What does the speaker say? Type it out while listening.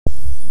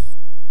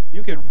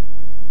You can...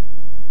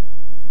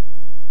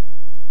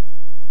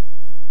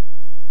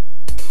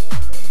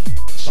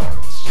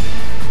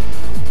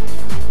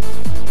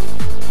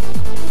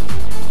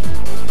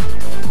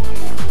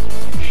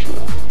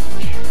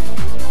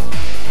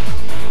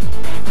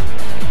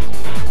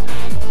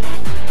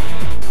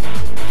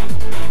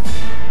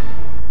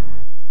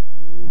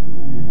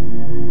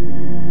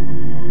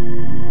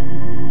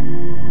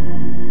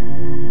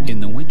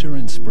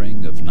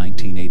 Spring of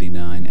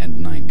 1989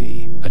 and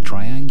 90, a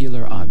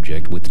triangular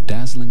object with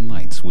dazzling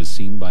lights was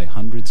seen by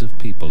hundreds of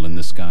people in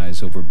the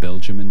skies over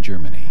Belgium and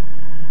Germany.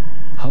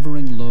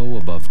 Hovering low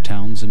above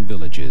towns and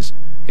villages,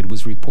 it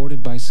was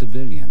reported by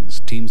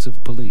civilians, teams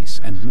of police,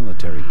 and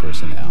military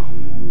personnel.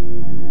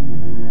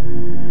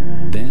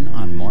 Then,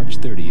 on March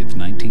 30th,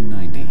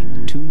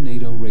 1990, two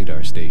NATO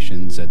radar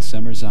stations at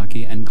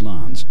Semerzaki and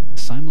Glans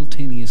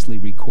simultaneously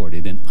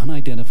recorded an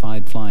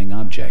unidentified flying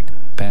object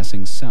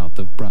passing south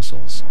of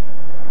Brussels.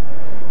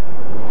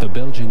 The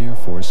Belgian Air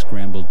Force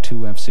scrambled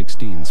two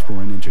F-16s for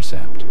an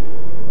intercept.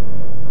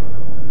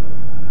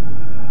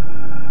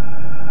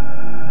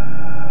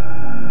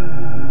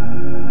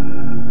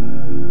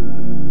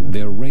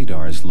 Their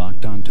radars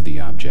locked onto the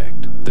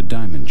object, the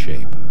diamond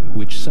shape,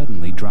 which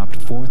suddenly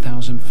dropped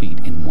 4,000 feet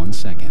in 1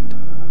 second.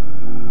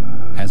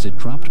 As it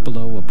dropped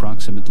below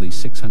approximately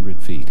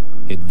 600 feet,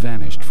 it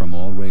vanished from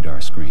all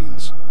radar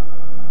screens.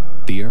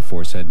 The Air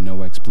Force had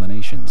no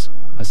explanations.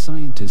 A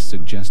scientist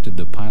suggested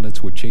the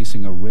pilots were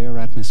chasing a rare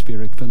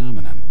atmospheric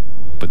phenomenon,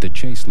 but the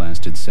chase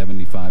lasted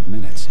 75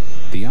 minutes.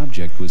 The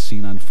object was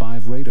seen on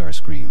 5 radar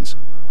screens,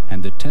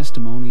 and the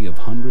testimony of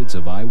hundreds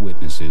of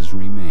eyewitnesses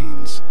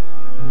remains.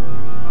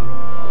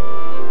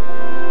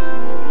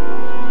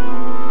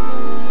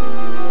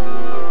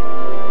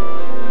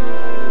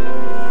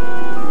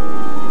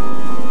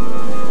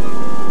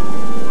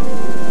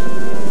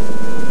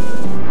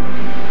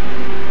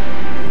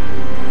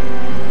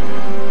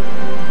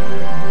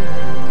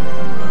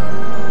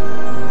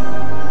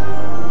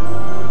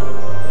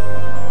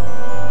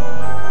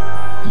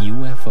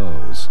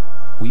 UFOs.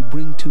 We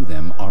bring to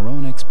them our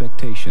own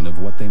expectation of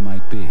what they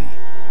might be,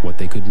 what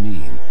they could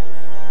mean.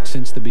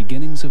 Since the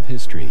beginnings of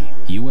history,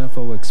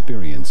 UFO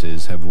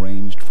experiences have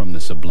ranged from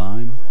the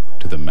sublime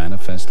to the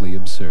manifestly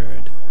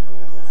absurd.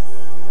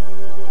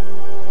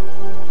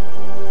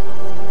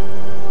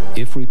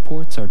 If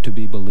reports are to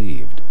be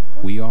believed,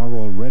 we are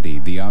already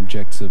the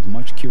objects of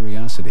much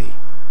curiosity,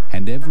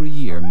 and every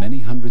year many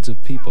hundreds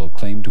of people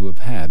claim to have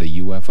had a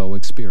UFO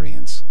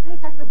experience. I mean,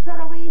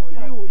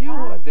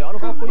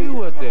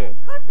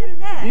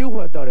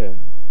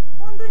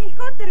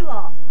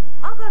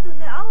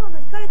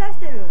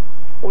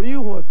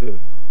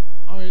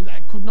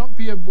 that could not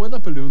be a weather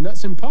balloon.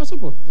 That's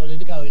impossible. Well,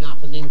 it's going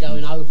up and then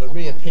going over,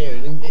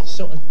 reappearing, and it's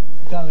sort of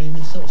going in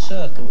a sort of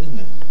circle, isn't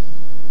it?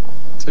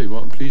 Tell you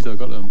what, I'm pleased I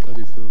got that on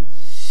bloody film.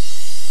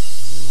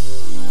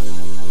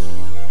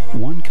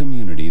 One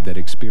community that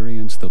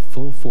experienced the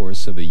full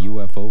force of a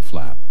UFO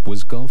flap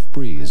was Gulf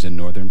Breeze in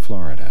northern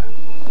Florida.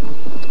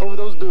 Over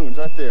those dunes,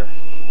 right there.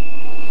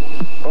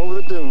 Over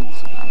the dunes.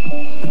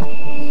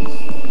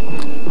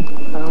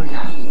 Oh my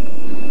God.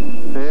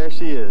 There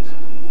she is.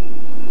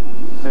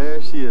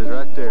 There she is,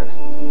 right there.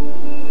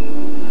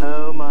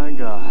 Oh my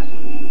God.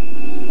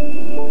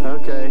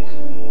 Okay.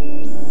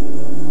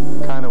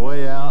 Kind of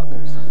way out.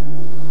 There's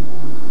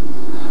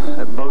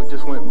that boat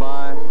just went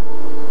by.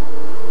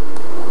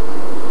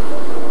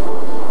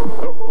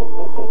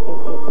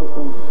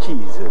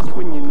 Jesus,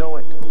 wouldn't you know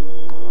it?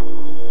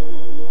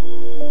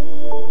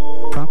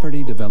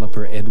 Property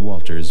developer Ed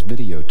Walters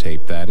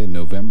videotaped that in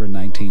November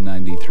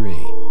 1993,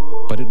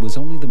 but it was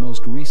only the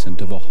most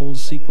recent of a whole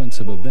sequence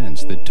of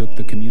events that took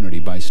the community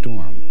by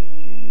storm.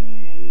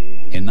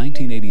 In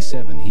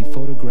 1987, he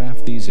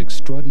photographed these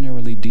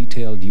extraordinarily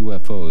detailed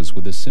UFOs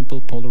with a simple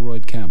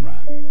Polaroid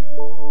camera.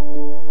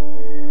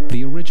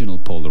 The original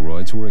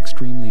Polaroids were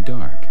extremely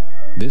dark.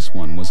 This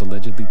one was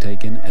allegedly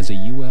taken as a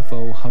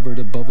UFO hovered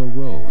above a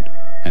road,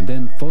 and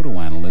then photo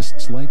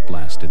analysts light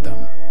blasted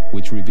them,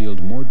 which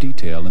revealed more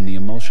detail in the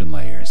emulsion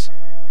layers.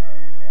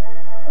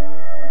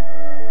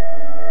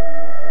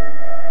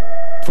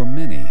 For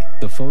many,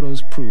 the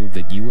photos proved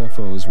that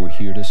UFOs were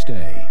here to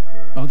stay.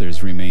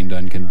 Others remained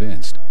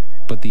unconvinced,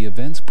 but the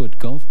events put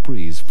Gulf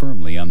Breeze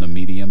firmly on the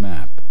media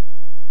map.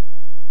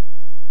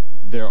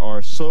 There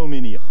are so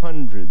many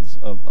hundreds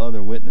of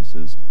other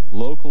witnesses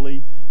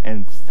locally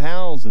and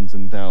thousands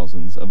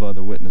of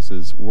other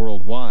witnesses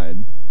worldwide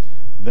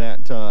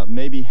that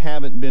maybe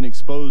haven't been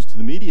exposed to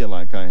the media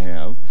like I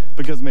have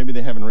because maybe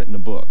they haven't written a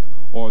book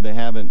or they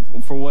haven't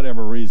for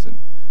whatever reason.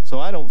 So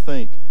I don't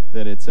think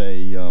that it's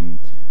a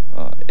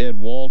Ed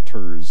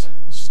Walters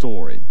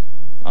story.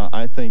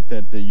 I think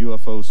that the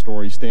UFO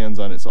story stands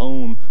on its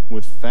own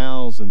with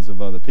thousands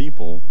of other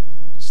people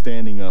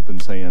standing up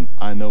and saying,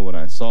 I know what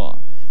I saw.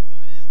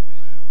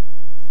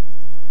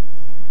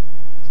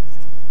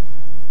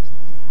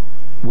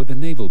 With a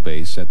naval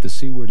base at the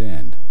seaward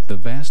end, the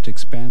vast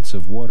expanse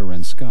of water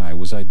and sky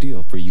was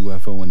ideal for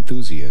UFO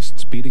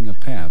enthusiasts beating a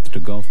path to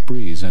Gulf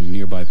Breeze and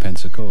nearby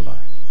Pensacola.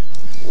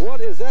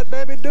 What is that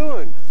baby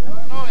doing? I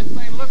don't know. This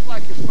thing looks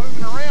like it's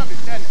moving around,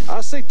 doesn't it?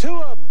 I see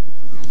two of them.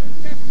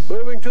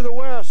 Moving to the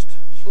west,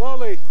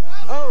 slowly.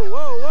 Oh,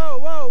 whoa, whoa,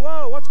 whoa,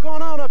 whoa. What's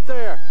going on up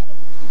there?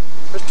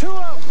 There's two of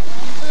them.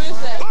 Who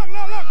is that? Look,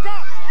 look, look,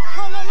 drop.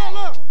 Look, look, look,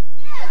 look.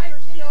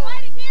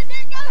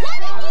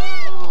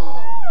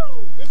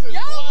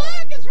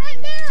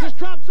 Just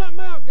drop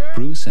something out, Gary.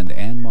 Bruce and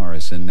Ann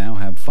Morrison now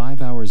have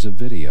 5 hours of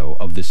video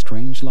of the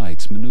strange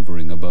lights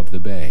maneuvering above the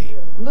bay.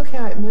 Look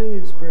how it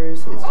moves,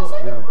 Bruce. It's just...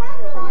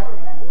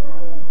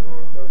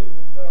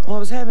 Well, I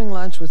was having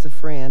lunch with a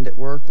friend at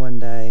work one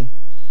day,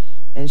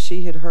 and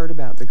she had heard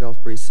about the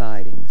Gulf Breeze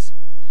sightings,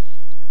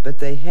 but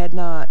they had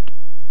not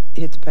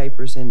hit the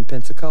papers in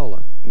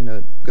Pensacola. You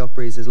know, Gulf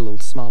Breeze is a little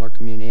smaller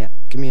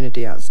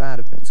community outside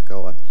of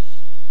Pensacola.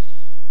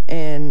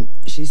 And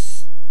she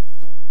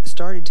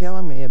started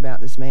telling me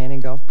about this man in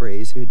Gulf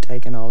Breeze who had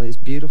taken all these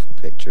beautiful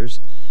pictures,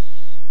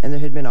 and there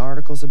had been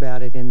articles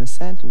about it in the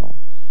Sentinel.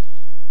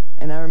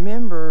 And I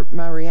remember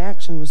my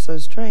reaction was so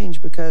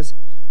strange because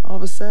all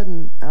of a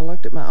sudden I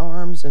looked at my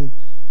arms and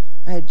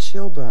I had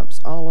chill bumps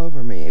all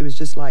over me. It was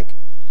just like,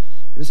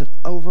 it was an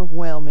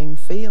overwhelming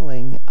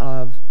feeling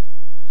of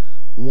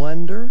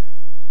wonder,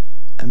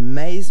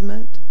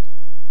 amazement,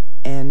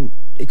 and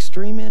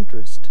extreme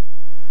interest.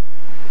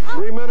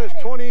 3 minutes,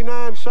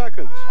 29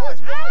 seconds. Oh,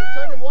 it's white. It's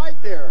turning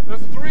white there.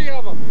 There's three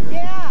of them.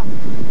 Yeah.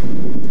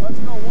 Let's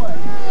go white.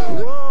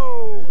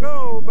 Whoa,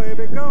 go,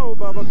 baby, go,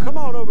 Bubba. Come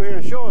on over here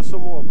and show us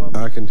some more, Bubba.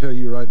 I can tell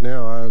you right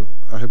now,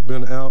 I have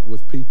been out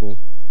with people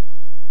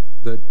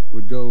that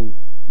would go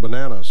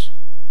bananas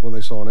when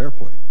they saw an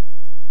airplane.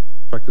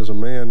 In fact, there's a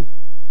man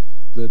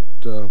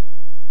that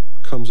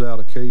comes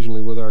out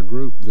occasionally with our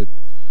group that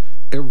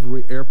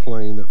every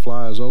airplane that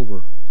flies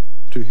over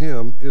to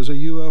him is a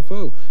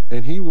UFO,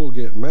 and he will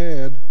get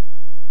mad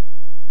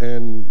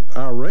and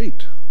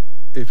irate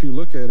if you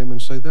look at him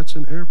and say, that's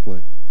an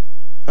airplane.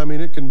 I mean,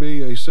 it can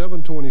be a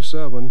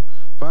 727,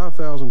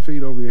 5,000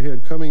 feet over your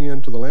head coming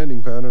into the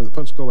landing pattern at the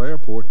Pensacola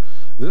airport.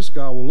 This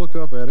guy will look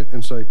up at it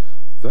and say,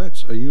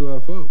 that's a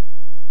UFO.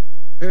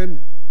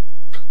 And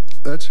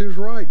that's his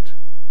right.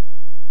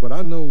 But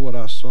I know what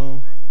I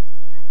saw.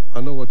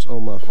 I know what's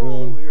on my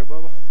film. Over here,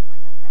 Bubba.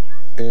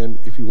 And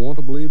if you want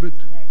to believe it,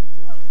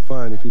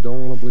 fine. If you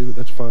don't want to believe it,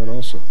 that's fine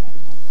also.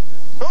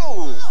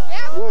 Oh!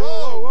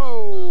 Whoa,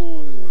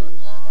 whoa, whoa.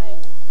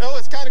 No,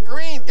 it's kind of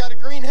green. Got a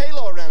green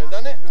halo around it,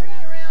 doesn't it?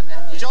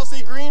 Did y'all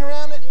see green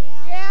around it?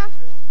 Yeah.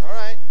 All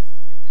right.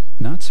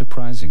 Not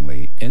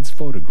surprisingly, Ed's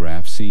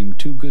photograph seemed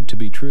too good to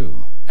be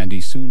true, and he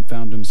soon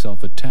found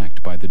himself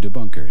attacked by the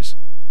debunkers.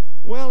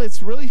 Well,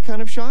 it's really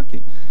kind of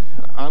shocking.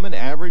 I'm an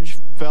average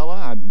fella.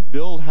 I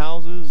build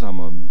houses. I'm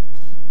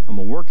a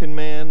working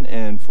man,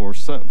 and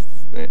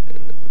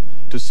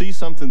to see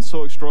something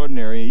so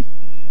extraordinary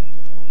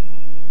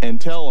and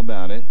tell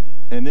about it,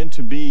 and then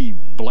to be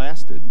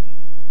blasted,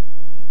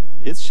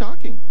 it's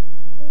shocking.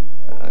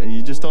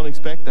 You just don't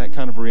expect that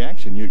kind of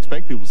reaction. You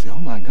expect people to say, oh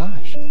my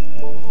gosh,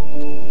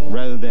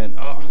 rather than,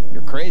 oh,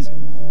 you're crazy.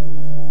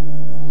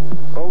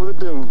 Over the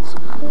dunes.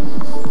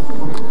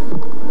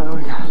 Oh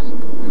my gosh.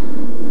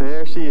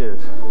 There she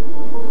is.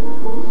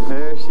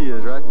 There she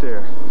is, right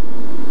there.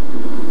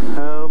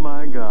 Oh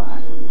my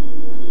God.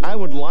 I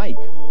would like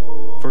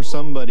for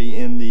somebody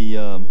in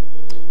the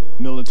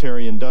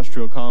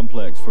military-industrial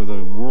complex, for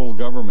the world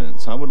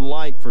governments, I would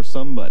like for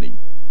somebody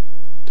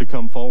to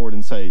come forward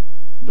and say,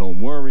 don't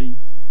worry,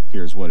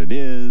 here's what it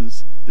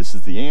is, this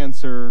is the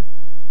answer,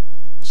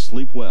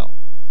 sleep well.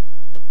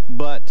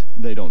 But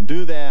they don't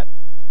do that.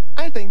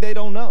 I think they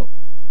don't know.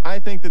 I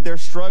think that they're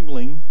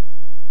struggling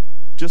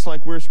just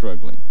like we're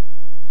struggling.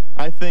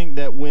 I think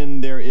that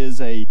when there is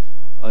a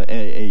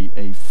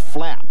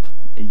flap,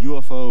 a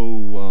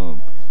UFO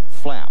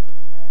flap,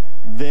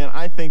 then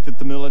I think that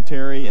the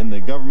military and the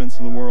governments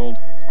of the world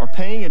are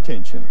paying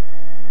attention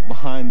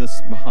behind the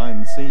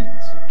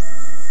scenes.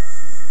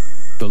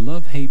 The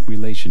love-hate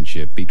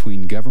relationship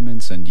between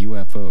governments and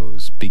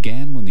UFOs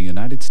began when the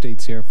United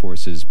States Air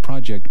Force's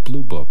Project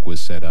Blue Book was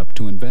set up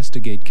to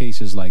investigate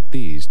cases like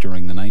these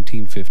during the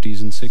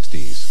 1950s and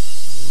 60s.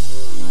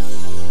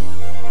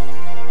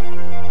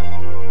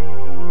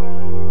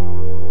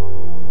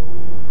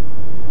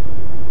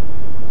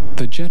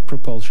 The Jet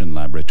Propulsion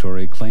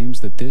Laboratory claims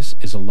that this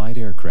is a light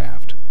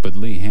aircraft, but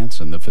Lee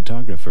Hansen, the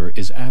photographer,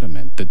 is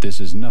adamant that this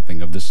is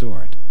nothing of the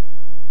sort.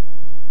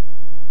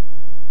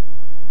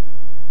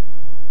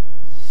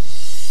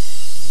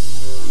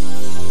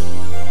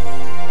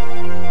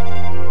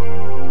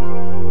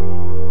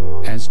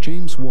 As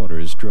James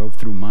Waters drove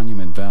through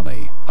Monument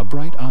Valley, a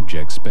bright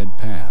object sped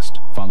past,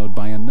 followed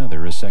by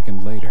another a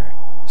second later.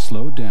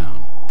 Slowed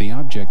down, the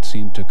object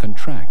seemed to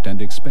contract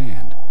and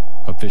expand.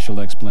 Official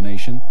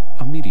explanation,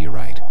 a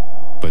meteorite.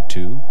 But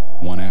two,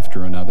 one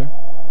after another?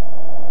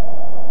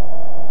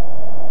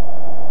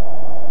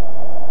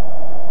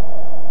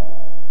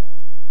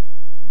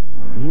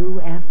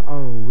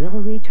 UFO will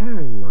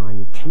return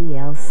on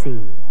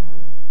TLC.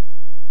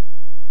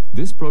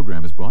 This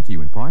program is brought to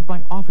you in part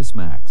by Office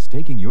Max,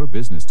 taking your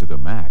business to the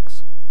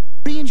max.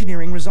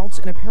 Re-engineering results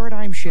in a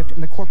paradigm shift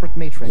in the corporate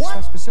matrix,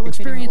 thus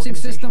facilitating Experiencing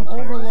system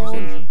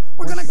overload.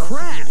 We're gonna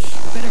crash.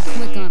 Better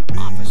click on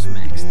Office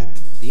Max.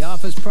 The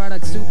office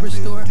product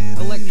superstore,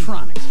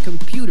 electronics,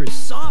 computers,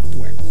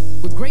 software,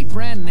 with great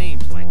brand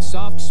names like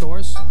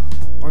SoftSource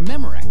or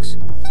Memorex,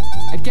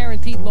 at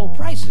guaranteed low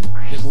prices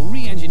that will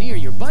re-engineer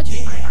your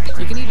budget.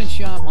 You can even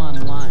shop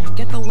online,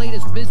 get the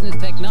latest business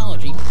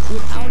technology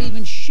without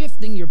even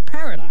shifting your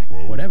paradigm,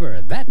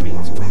 whatever that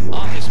means.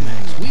 Office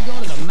Max, we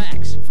go to the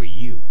max for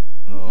you.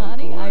 Oh,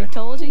 honey, boy. I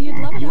told you you'd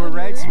love it. You were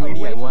right,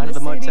 sweetie. I wanted the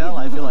motel.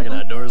 I feel like an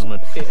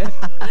outdoorsman.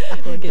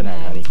 Good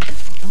night, honey.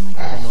 Oh my God.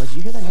 That noise, did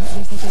you hear that noise?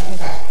 Yes, I did hear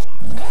that.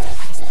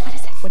 What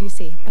is it? What do you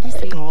see? What do you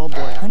see? Oh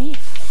boy, honey.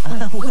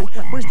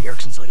 Where's the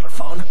Ericsson cellular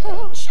phone?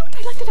 Oh, shoot,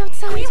 I left it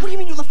outside. What do you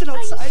mean you left it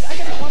outside? I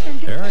gotta go out there and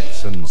get it.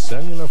 Ericsson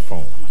cellular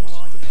phones.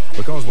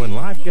 Because when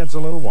life gets a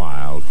little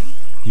wild,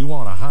 you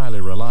want a highly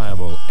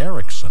reliable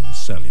Ericsson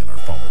cellular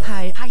phone.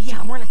 Hi,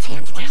 yeah, we're in a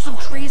tent. There's some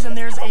trees and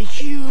there's a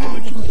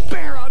huge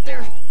bear out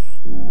there.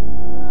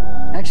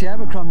 Actually,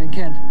 Abercrombie &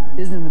 Kent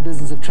isn't in the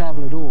business of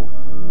travel at all.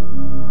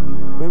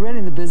 We're really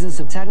in the business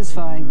of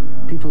satisfying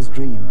people's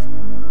dreams.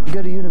 You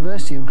go to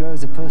university, you grow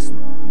as a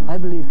person. I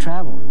believe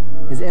travel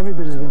is every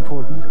bit as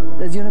important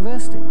as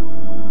university.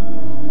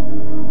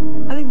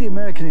 I think the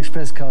American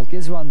Express card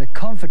gives one the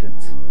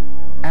confidence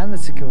and the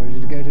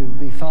security to go to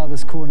the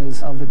farthest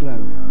corners of the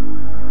globe.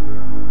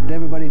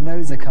 Everybody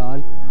knows the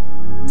card,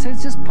 so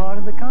it's just part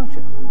of the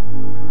culture.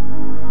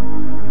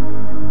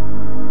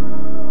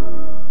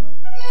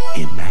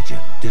 Imagine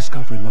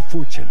discovering a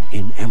fortune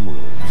in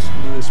emeralds.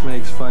 This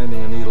makes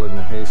finding a needle in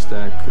the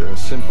haystack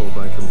simple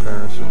by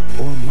comparison.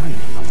 Or mining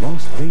a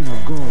lost vein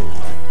of gold.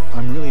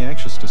 I'm really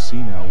anxious to see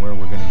now where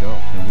we're going to go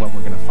and what we're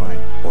going to find.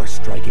 Or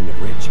striking it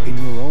rich in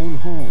your own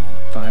home.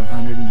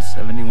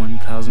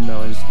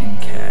 $571,000 in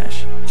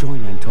cash.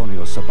 Join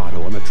Antonio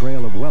Sabato on the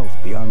trail of wealth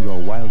beyond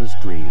your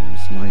wildest dreams.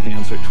 My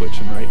hands are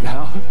twitching right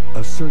now.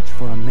 A search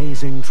for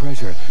amazing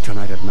treasure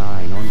tonight at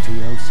 9 on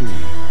TLC.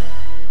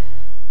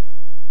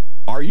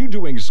 Are you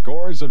doing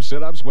scores of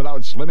sit-ups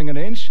without slimming an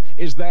inch?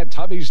 Is that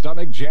tubby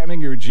stomach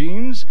jamming your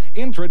jeans?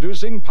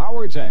 Introducing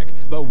PowerTech,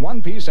 the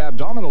one-piece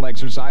abdominal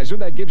exerciser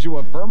that gives you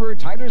a firmer,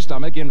 tighter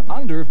stomach in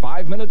under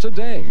 5 minutes a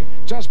day.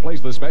 Just place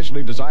the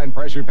specially designed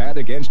pressure pad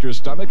against your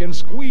stomach and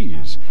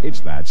squeeze. It's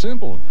that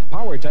simple.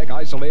 PowerTech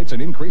isolates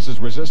and increases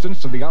resistance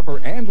to the upper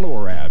and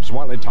lower abs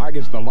while it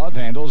targets the love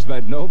handles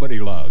that nobody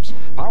loves.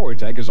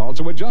 PowerTech is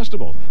also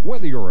adjustable.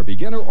 Whether you're a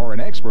beginner or an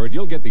expert,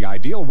 you'll get the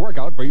ideal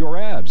workout for your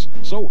abs.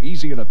 So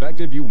easy and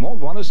effective, you won't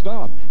want to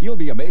stop. You'll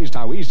be amazed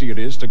how easy it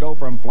is to go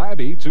from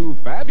flabby to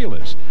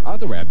fabulous.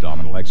 Other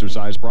abdominal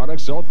exercise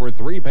products sell for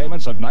 3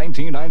 payments of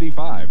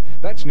 $19.95.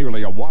 That's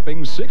nearly a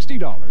whopping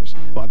 $60.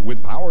 But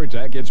with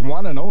PowerTech, it's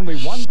one and only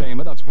one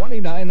payment of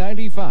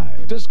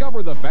 $29.95.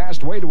 Discover the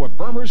fast way to a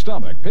firmer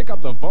stomach. Pick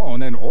up the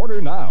phone and order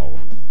now.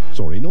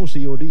 Sorry, no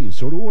CODs.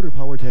 So to order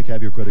PowerTech,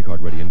 have your credit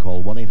card ready and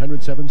call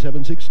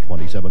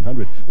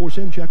 1-800-776-2700 or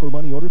send check or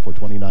money order for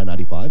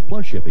 $29.95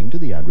 plus shipping to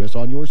the address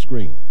on your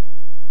screen.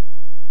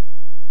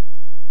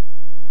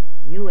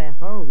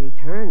 UFO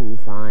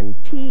returns on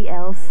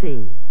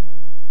TLC.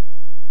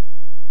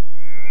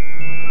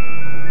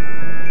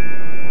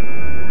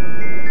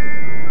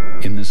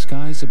 In the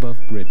skies above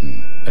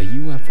Britain, a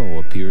UFO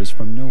appears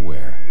from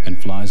nowhere and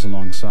flies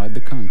alongside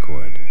the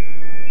Concorde.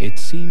 It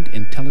seemed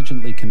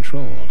intelligently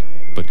controlled,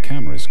 but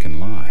cameras can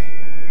lie.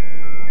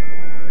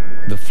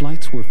 The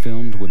flights were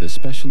filmed with a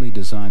specially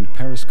designed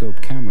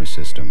periscope camera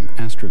system,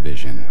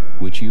 Astrovision,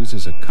 which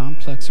uses a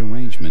complex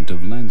arrangement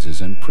of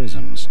lenses and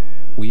prisms.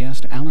 We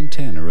asked Alan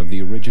Tanner of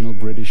the original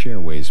British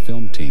Airways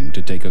film team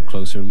to take a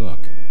closer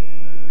look.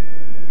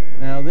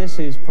 Now, this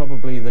is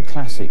probably the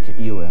classic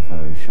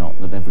UFO shot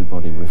that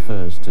everybody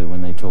refers to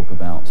when they talk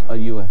about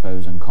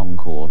UFOs and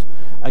Concorde.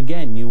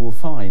 Again, you will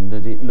find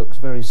that it looks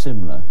very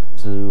similar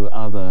to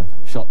other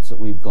shots that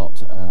we've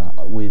got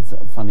with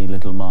funny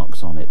little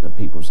marks on it that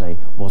people say,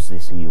 was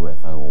this a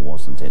UFO or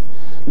wasn't it?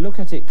 Look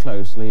at it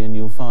closely and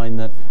you'll find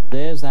that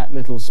there's that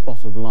little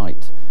spot of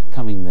light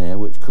coming there,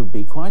 which could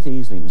be quite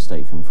easily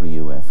mistaken for a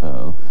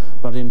UFO,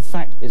 but in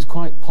fact it's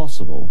quite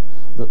possible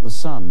that the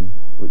sun,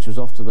 which was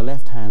off to the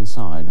left-hand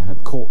side,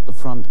 had caught the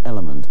front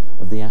element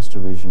of the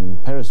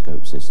Astrovision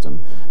periscope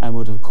system and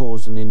would have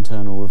caused an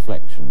internal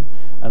reflection.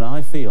 And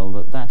I feel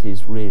that that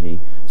is really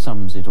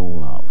sums it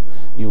all up.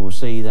 You will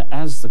see that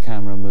as the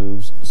camera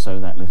moves, so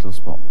that little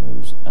spot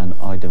moves, and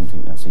I don't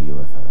think that's a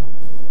UFO.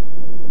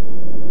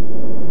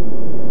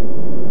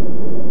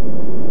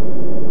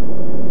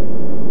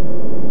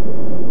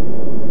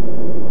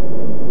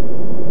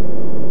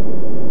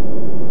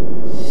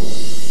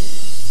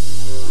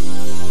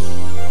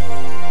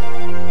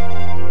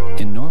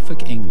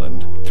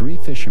 England, 3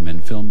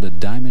 fishermen filmed a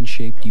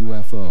diamond-shaped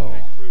UFO.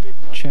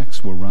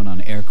 Checks were run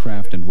on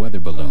aircraft and weather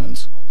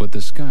balloons, but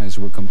the skies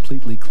were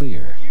completely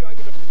clear.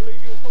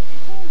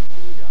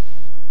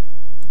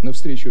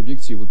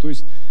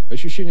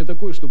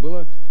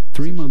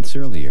 3 months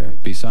earlier,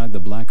 beside the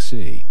Black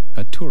Sea,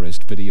 a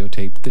tourist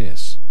videotaped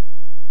this.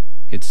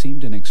 It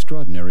seemed an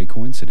extraordinary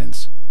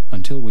coincidence.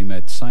 until we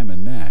met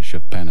Simon Nash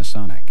of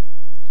Panasonic.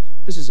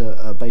 This is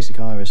a basic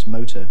iris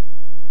motor.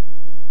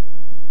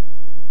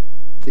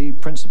 The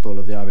principle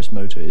of the iris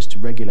motor is to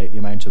regulate the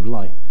amount of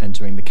light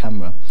entering the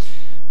camera.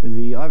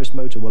 The iris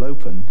motor will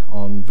open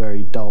on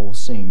very dull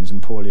scenes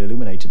and poorly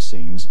illuminated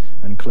scenes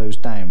and close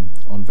down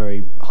on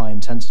very high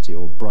intensity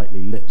or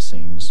brightly lit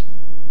scenes.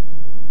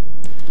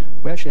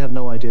 We actually have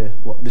no idea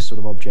what this sort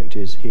of object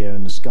is here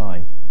in the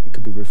sky. It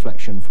could be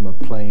reflection from a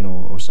plane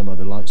or some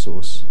other light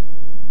source.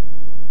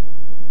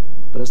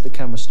 But as the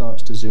camera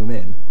starts to zoom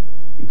in,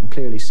 you can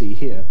clearly see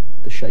here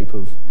the shape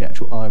of the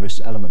actual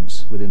iris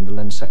elements within the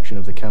lens section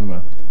of the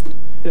camera.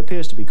 It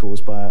appears to be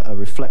caused by a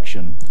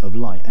reflection of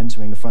light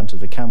entering the front of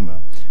the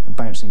camera and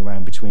bouncing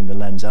around between the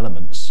lens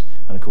elements.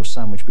 And of course,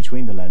 sandwiched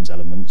between the lens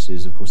elements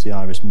is of course the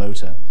iris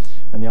motor.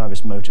 And the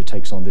iris motor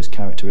takes on this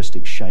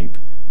characteristic shape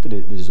that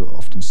is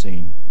often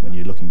seen when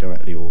you're looking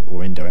directly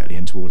or indirectly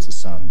in towards the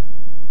sun.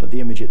 But the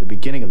image at the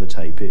beginning of the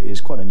tape is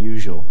quite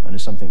unusual and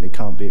is something that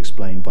can't be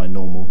explained by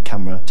normal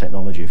camera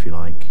technology, if you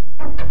like.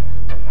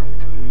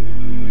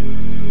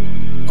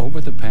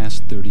 Over the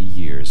past 30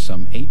 years,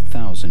 some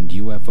 8,000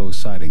 UFO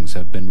sightings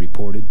have been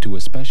reported to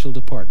a special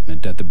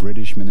department at the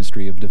British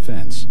Ministry of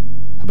Defense.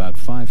 About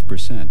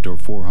 5%, or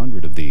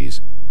 400 of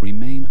these,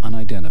 remain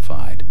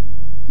unidentified.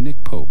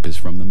 Nick Pope is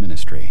from the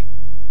ministry.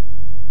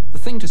 The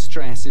thing to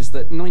stress is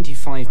that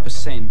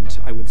 95%,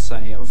 I would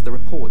say, of the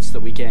reports that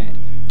we get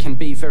can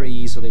be very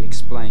easily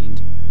explained.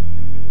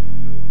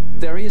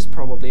 There is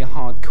probably a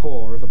hard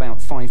core of about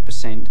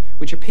 5%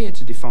 which appear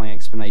to defy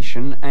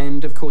explanation,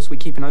 and of course we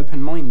keep an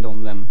open mind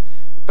on them.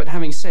 But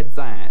having said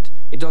that,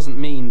 it doesn't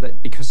mean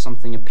that because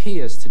something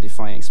appears to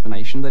defy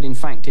explanation that in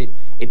fact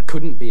it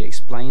couldn't be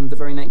explained the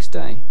very next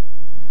day.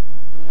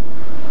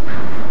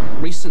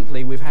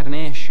 Recently we've had an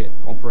airship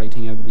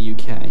operating over the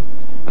UK,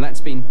 and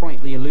that's been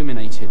brightly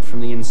illuminated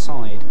from the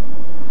inside.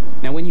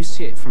 Now when you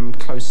see it from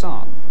close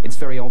up, it's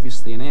very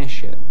obviously an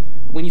airship.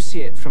 But when you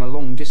see it from a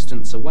long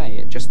distance away,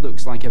 it just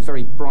looks like a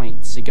very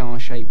bright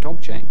cigar-shaped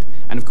object.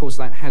 And of course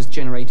that has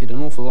generated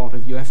an awful lot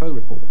of UFO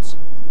reports.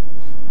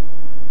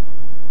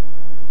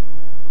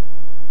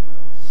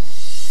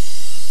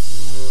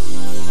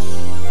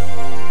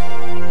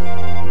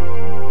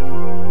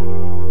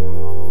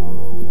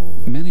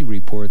 Many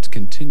reports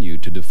continue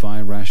to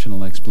defy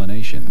rational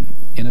explanation.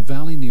 In a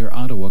valley near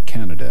Ottawa,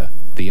 Canada,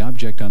 the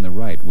object on the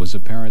right was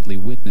apparently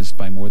witnessed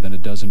by more than a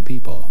dozen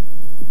people.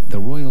 The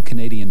Royal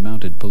Canadian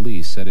Mounted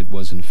Police said it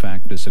was in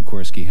fact a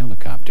Sikorsky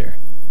helicopter,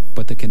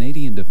 but the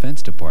Canadian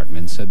Defense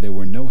Department said there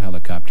were no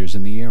helicopters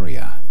in the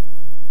area.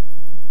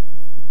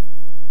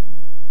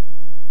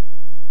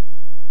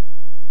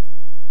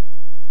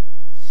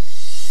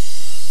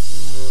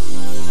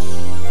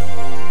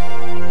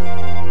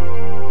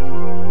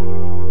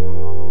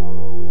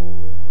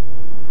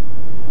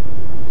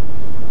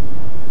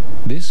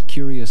 This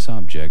curious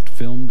object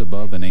filmed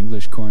above an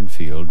English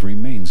cornfield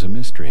remains a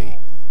mystery.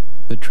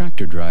 The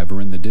tractor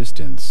driver in the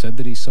distance said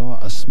that he saw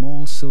a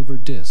small silver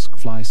disc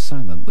fly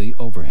silently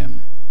over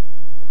him.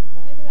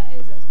 Whatever that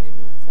is, that's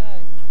moving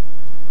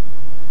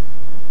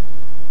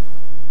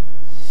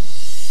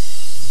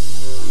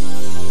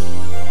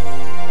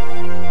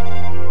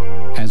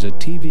outside. As a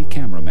TV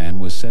cameraman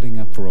was setting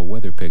up for a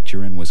weather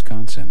picture in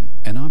Wisconsin,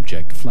 an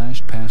object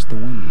flashed past the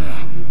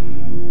windmill.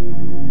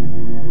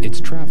 It's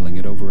traveling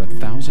at over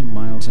 1,000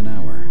 miles an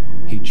hour.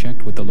 He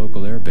checked with the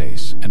local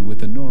airbase and with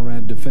the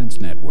NORAD defense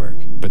network,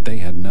 but they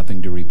had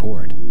nothing to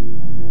report.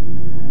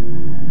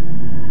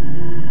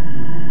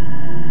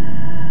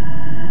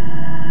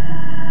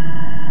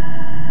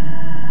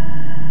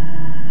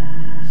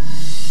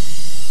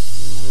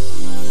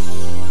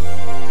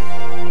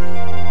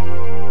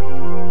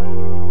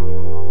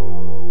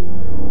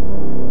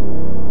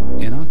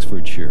 In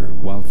Oxfordshire,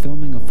 while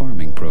filming a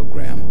farming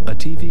program, a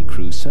TV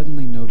crew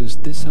suddenly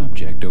noticed this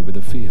object over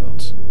the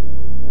fields.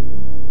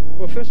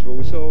 Well, first of all,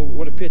 we saw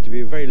what appeared to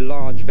be a very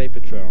large vapor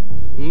trail,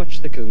 much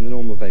thicker than the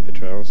normal vapor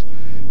trails.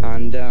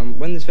 And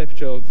when this vapor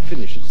trail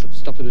finished, it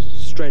stopped at a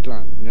straight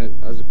line, you know,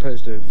 as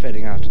opposed to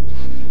fading out.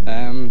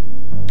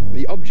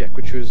 The object,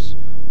 which was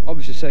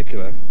obviously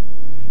circular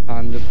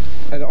and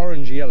an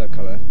orange-yellow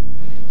colour,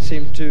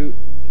 seemed to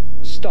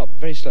stop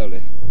very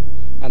slowly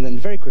and then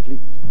very quickly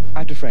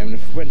out of frame. And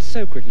it went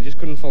so quickly, you just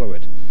couldn't follow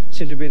it. It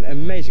seemed to be an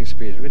amazing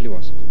speed, it really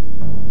was.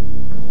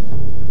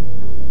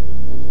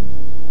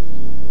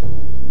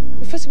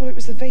 First of all, it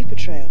was the vapor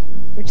trail,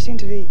 which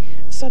seemed to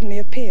suddenly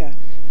appear.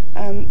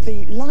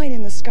 The line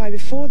in the sky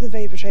before the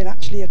vapor trail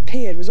actually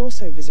appeared was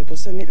also visible,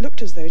 so it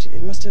looked as though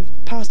it must have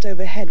passed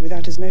overhead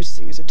without us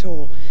noticing it at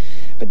all.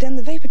 But then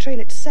the vapor trail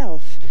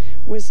itself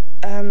was,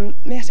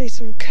 may I say,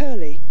 sort of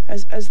curly,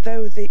 as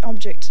though the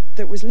object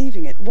that was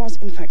leaving it was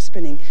in fact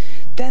spinning.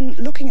 Then,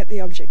 looking at the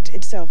object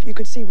itself, you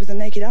could see with the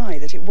naked eye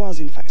that it was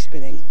in fact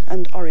spinning,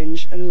 and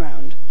orange and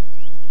round.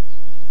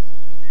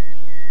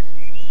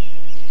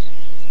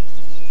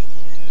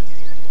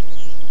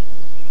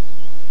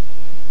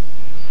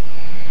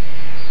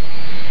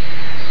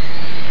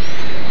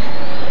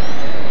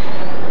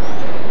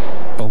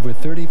 Over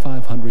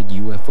 3,500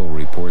 1,200 UFO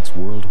reports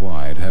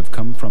worldwide have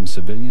come from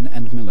civilian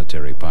and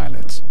military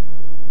pilots.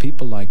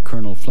 People like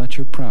Colonel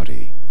Fletcher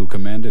Prouty, who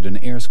commanded an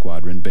air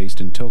squadron based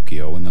in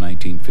Tokyo in the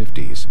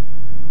 1950s.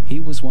 He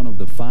was one of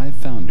the 5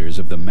 founders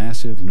of the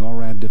massive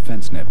NORAD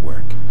defense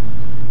network.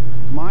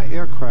 My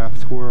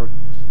aircraft were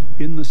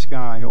in the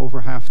sky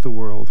over half the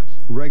world,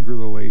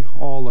 regularly,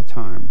 all the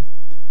time.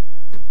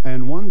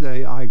 And one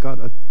day I got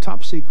a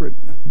top secret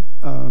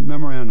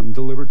memorandum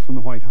delivered from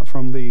the White House,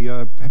 from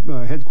the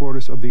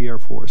headquarters of the Air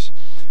Force.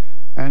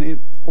 And it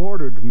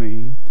ordered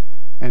me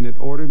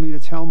to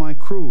tell my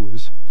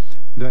crews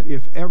that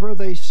if ever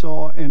they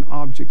saw an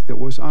object that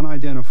was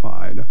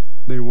unidentified,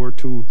 they were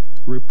to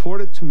report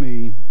it to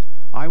me.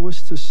 I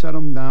was to set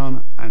them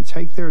down and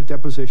take their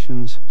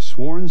depositions,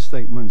 sworn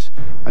statements,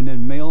 and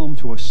then mail them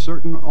to a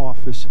certain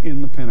office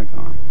in the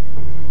Pentagon.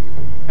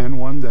 And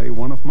one day,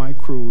 one of my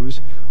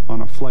crews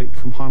on a flight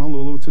from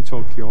Honolulu to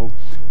Tokyo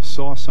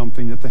saw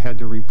something that they had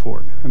to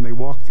report. And they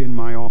walked in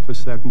my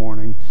office that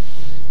morning,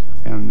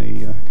 and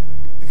the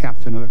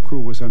captain of the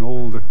crew was an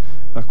old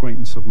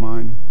acquaintance of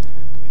mine.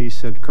 He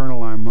said,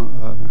 "Colonel, I'm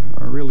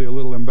really a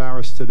little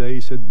embarrassed today."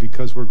 He said,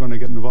 "because we're going to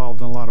get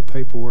involved in a lot of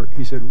paperwork."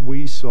 He said,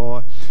 "We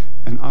saw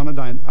an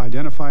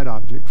unidentified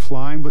object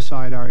flying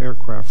beside our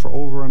aircraft for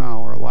over an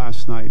hour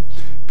last night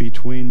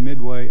between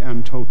Midway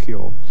and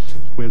Tokyo.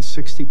 We had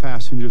 60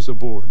 passengers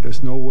aboard.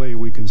 There's no way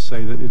we can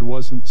say that it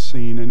wasn't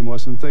seen and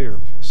wasn't there."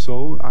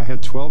 So I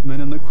had 12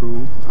 men in the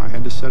crew. I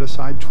had to set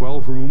aside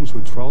 12 rooms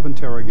with 12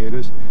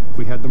 interrogators.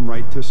 We had them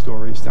write their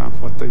stories down,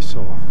 what they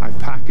saw. I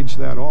packaged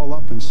that all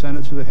up and sent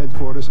it to the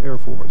headquarters Air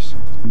Force.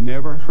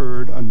 Never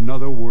heard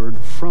another word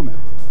from it.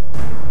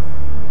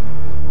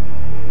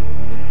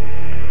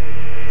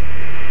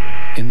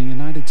 In the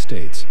United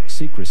States,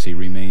 secrecy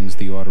remains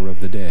the order of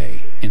the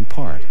day, in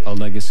part a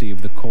legacy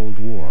of the Cold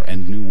War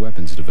and new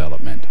weapons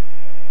development.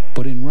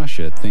 But in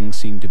Russia, things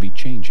seem to be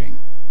changing.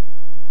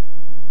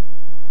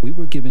 We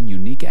were given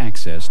unique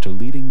access to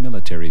leading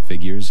military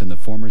figures in the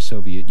former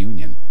Soviet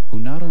Union, who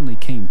not only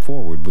came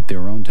forward with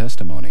their own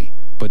testimony,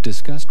 but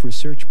discussed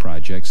research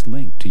projects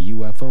linked to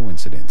UFO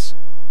incidents.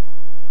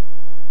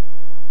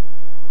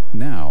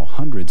 Now,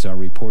 hundreds are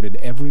reported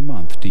every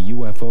month to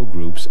UFO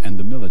groups and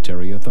the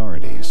military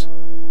authorities.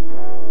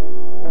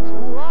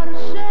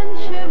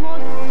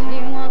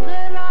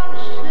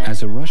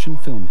 As a Russian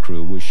film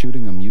crew was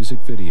shooting a music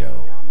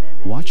video,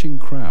 watching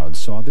crowds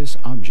saw this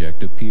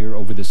object appear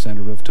over the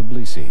center of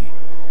Tbilisi.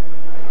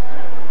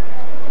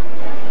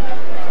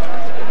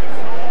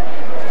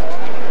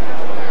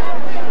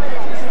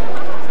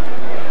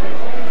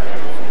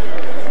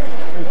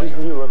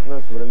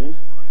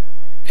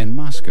 In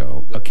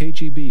Moscow, a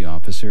KGB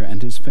officer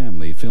and his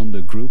family filmed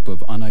a group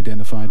of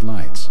unidentified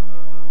lights.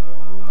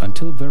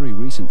 Until very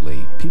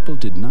recently, people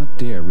did not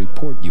dare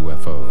report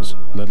UFOs,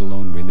 let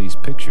alone release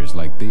pictures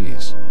like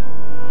these.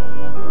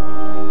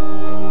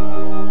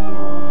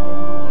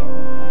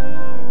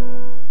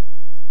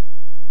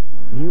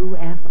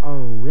 UFO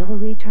will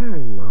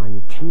return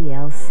on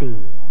TLC.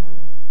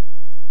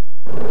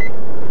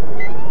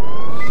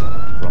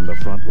 From the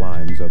front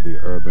lines of the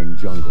urban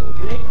jungle,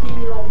 An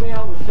 18-year-old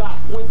male was shot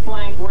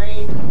point-blank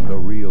range. the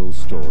real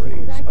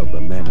stories of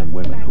the men and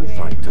women who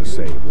fight to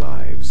save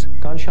lives.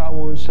 Gunshot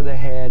wounds to the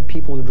head,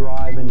 people who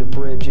drive into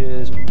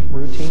bridges,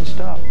 routine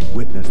stuff.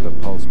 Witness the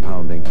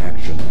pulse-pounding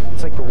action.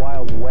 It's like the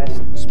Wild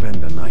West.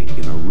 Spend a night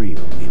in a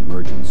real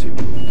emergency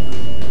room.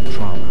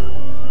 Trauma,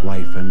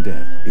 life and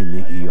death in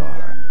the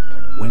ER.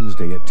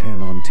 Wednesday at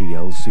 10 on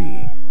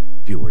TLC.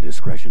 Viewer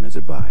discretion is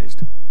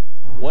advised.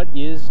 What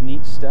is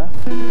neat stuff?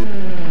 I'm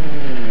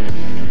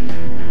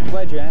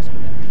glad you asked me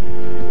that.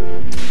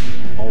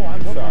 Oh,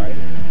 I'm sorry.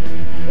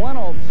 One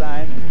old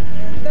sign,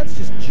 that's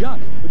just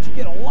junk. But you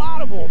get a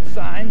lot of old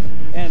signs,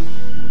 and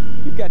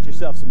you've got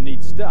yourself some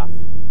neat stuff.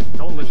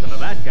 Don't listen to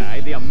that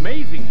guy. The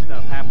amazing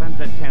stuff happens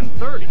at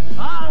 10:30.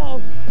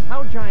 Oh!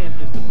 How giant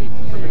is the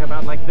pizza? Something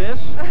about like this?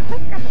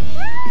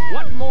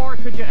 What more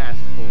could you ask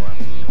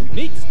for?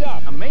 Neat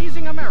stuff.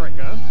 Amazing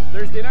America,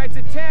 Thursday nights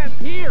at 10,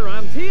 here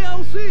on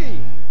TLC.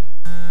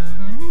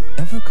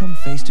 Ever come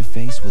face to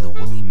face with a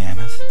woolly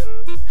mammoth?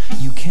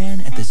 You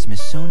can at the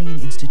Smithsonian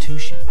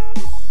Institution,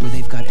 where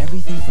they've got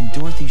everything from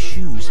Dorothy's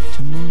shoes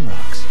to moon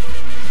rocks.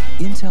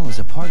 Intel is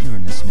a partner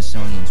in the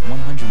Smithsonian's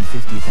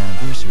 150th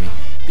anniversary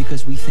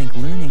because we think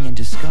learning and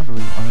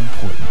discovery are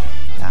important.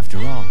 After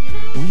all,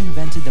 we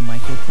invented the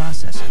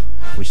microprocessor,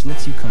 which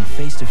lets you come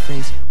face to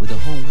face with a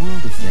whole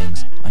world of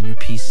things on your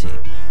PC.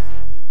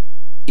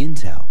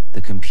 Intel,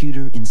 the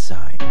computer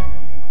inside.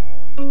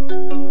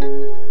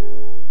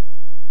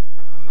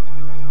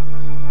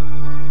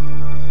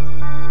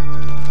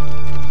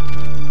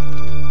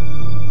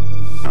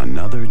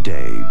 Another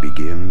day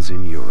begins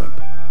in Europe.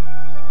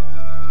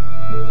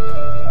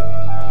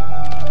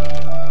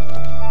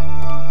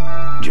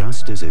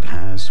 Just as it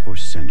has for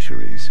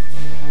centuries.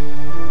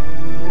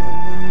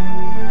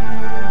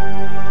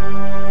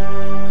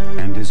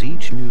 And as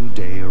each new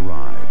day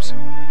arrives,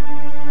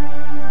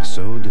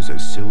 so does a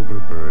silver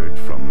bird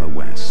from the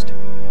west.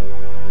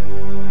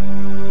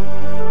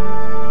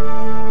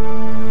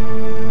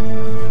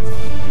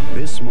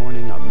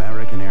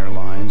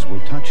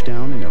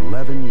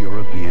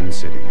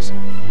 cities,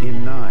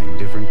 in 9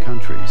 different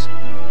countries,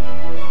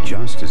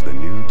 just as the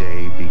new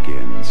day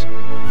begins.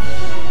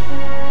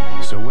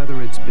 So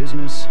whether it's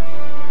business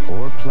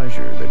or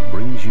pleasure that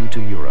brings you to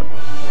Europe,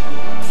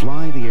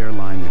 fly the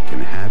airline that can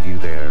have you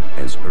there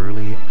as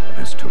early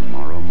as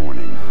tomorrow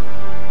morning.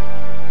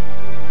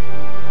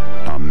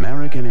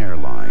 American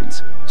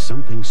Airlines,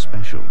 something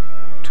special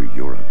to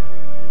Europe.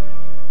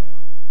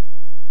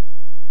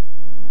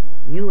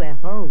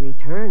 UFO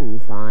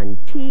returns on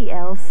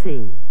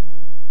TLC.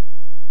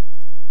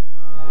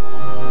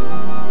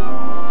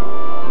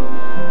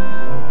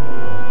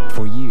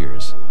 For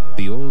years,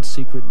 the old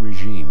secret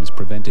regimes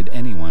prevented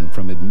anyone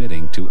from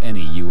admitting to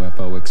any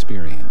UFO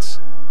experience.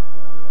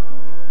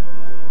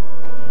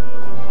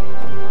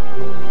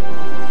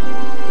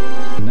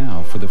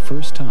 Now, for the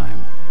first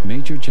time,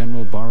 Major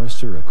General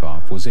Boris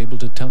Surikov was able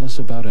to tell us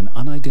about an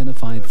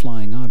unidentified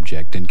flying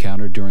object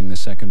encountered during the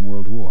Second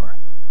World War.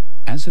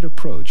 As it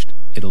approached,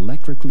 it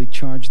electrically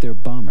charged their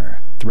bomber,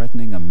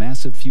 threatening a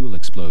massive fuel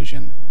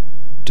explosion.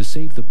 To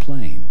save the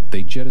plane,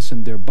 they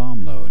jettisoned their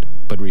bomb load,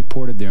 but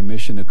reported their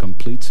mission a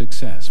complete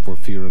success for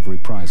fear of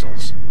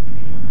reprisals.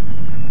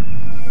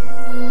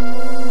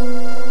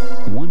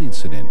 One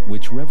incident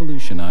which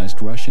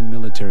revolutionized Russian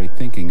military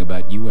thinking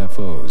about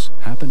UFOs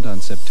happened on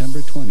September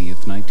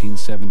 20th,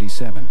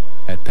 1977,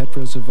 at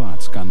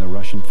Petrozavodsk on the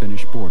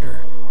Russian-Finnish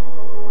border.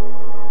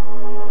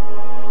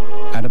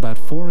 At about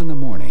 4 in the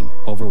morning,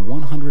 over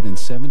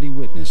 170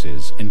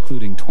 witnesses,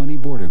 including 20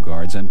 border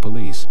guards and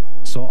police,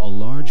 saw a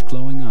large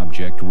glowing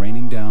object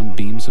raining down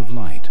beams of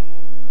light.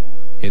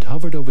 It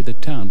hovered over the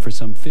town for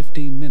some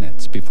 15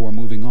 minutes before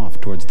moving off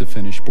towards the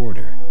Finnish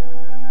border.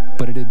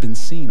 But it had been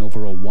seen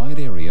over a wide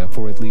area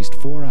for at least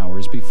 4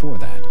 hours before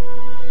that.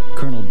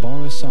 Colonel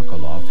Boris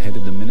Sokolov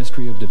headed the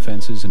Ministry of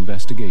Defense's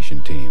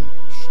investigation team.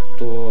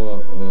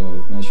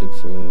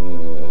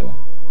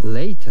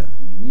 Later,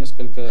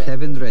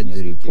 having read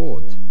the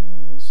report,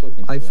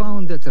 I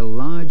found that a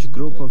large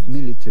group of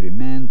military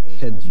men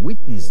had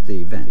witnessed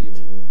the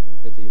event,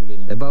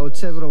 about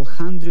several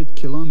hundred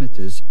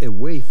kilometers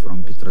away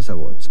from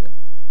Petrozavodsk,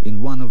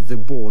 in one of the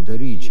border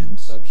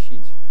regions.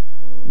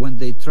 When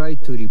they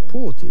tried to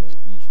report it,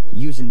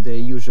 using their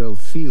usual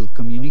field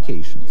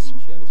communications,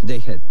 they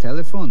had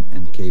telephone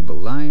and cable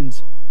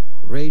lines,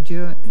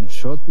 radio and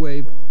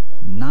shortwave.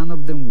 None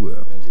of them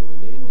worked.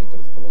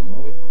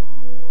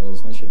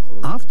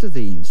 After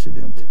the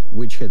incident,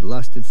 which had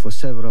lasted for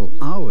several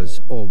hours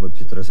over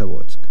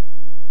Petrozavodsk,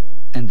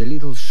 and a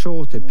little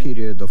shorter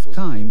period of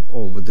time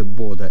over the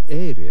border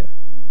area,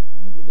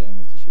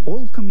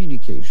 all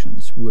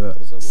communications were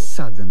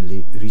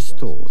suddenly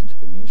restored.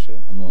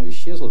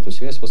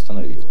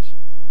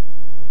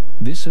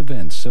 This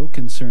event so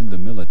concerned the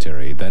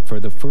military that for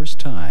the first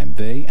time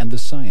they and the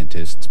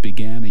scientists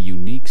began a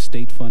unique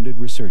state-funded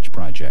research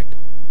project.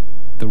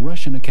 The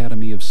Russian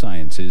Academy of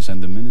Sciences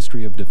and the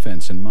Ministry of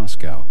Defense in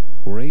Moscow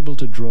were able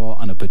to draw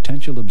on a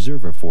potential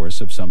observer force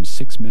of some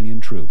 6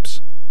 million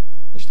troops.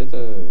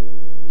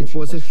 It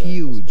was a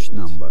huge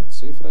number,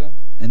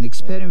 an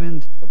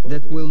experiment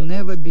that will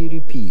never be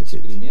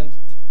repeated.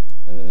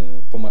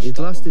 It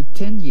lasted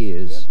 10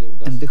 years,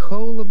 and the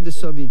whole of the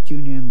Soviet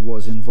Union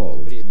was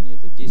involved,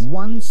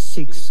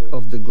 1/6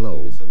 of the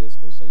globe.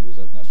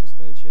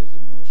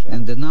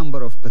 And the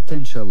number of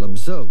potential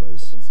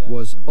observers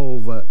was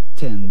over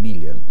 10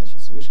 million.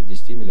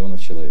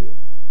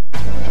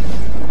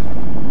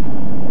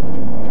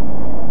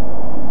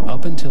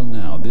 Up until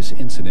now, this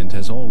incident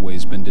has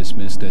always been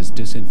dismissed as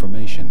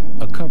disinformation,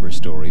 a cover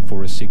story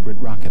for a secret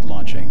rocket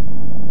launching.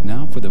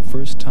 Now, for the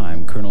first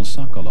time, Colonel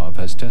Sokolov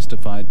has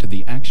testified to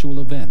the actual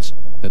events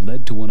that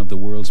led to one of the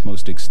world's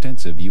most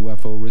extensive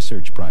UFO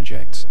research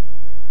projects.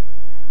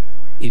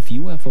 If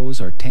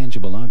UFOs are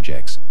tangible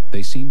objects,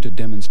 they seem to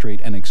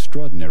demonstrate an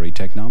extraordinary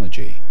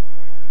technology.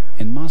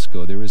 In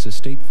Moscow, there is a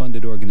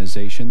state-funded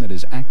organization that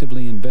is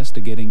actively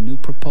investigating new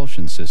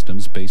propulsion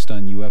systems based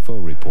on UFO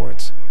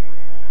reports.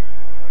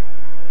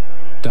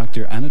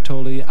 Dr.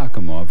 Anatoly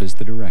Akimov is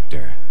the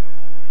director.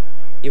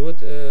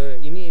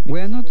 We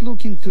are not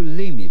looking to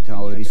limit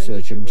our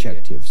research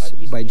objectives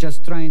by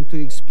just trying to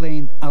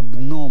explain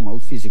abnormal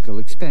physical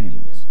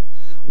experiments.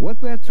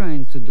 What we are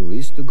trying to do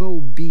is to go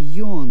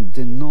beyond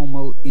the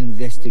normal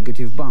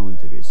investigative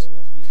boundaries.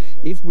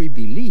 If we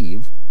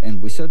believe,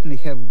 and we certainly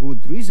have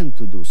good reason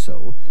to do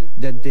so,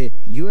 that the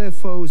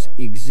UFOs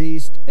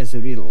exist as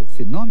a real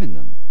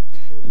phenomenon,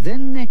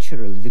 then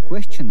naturally the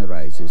question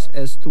arises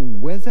as to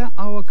whether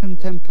our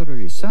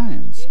contemporary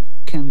science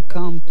can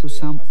come to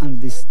some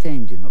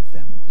understanding of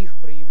them.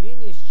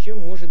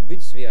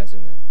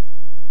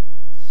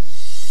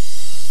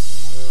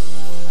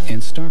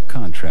 In stark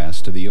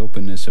contrast to the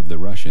openness of the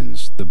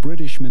Russians, the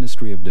British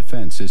Ministry of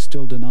Defense is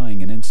still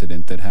denying an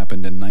incident that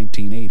happened in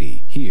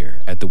 1980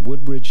 here at the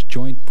Woodbridge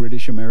Joint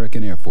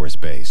British-American Air Force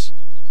Base.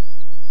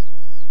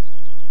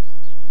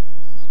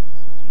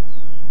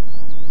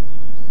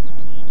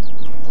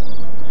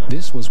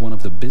 This was one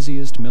of the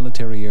busiest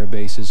military air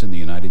bases in the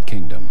United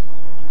Kingdom.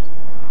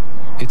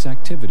 Its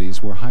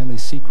activities were highly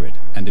secret,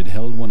 and it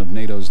held one of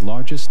NATO's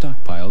largest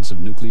stockpiles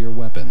of nuclear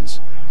weapons.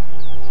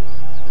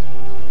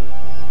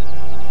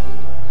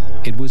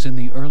 It was in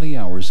the early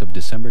hours of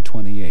December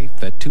 28th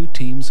that two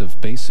teams of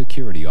base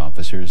security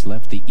officers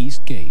left the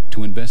East Gate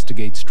to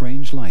investigate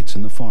strange lights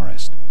in the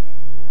forest.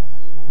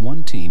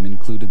 One team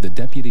included the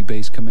deputy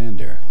base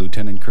commander,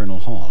 Lieutenant Colonel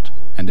Halt,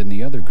 and in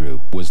the other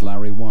group was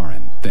Larry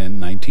Warren,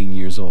 then 19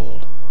 years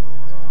old.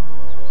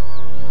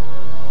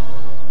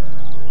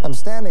 I'm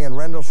standing in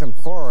Rendlesham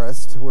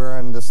Forest. We're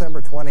on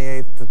December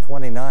 28th to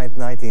 29th,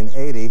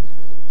 1980.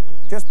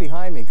 Just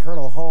behind me,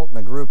 Colonel Halt and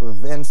a group of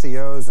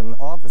NCOs and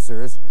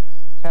officers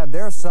had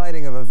their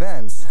sighting of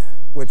events,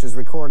 which is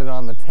recorded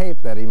on the tape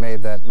that he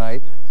made that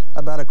night,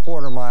 about a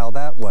quarter mile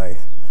that way.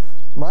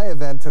 My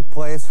event took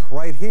place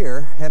right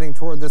here, heading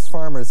toward this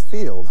farmer's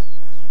field.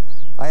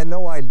 I had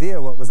no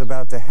idea what was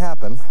about to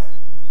happen.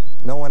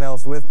 No one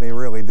else with me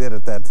really did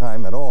at that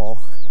time at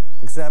all,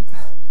 except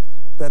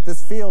that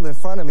this field in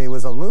front of me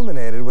was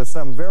illuminated with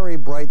some very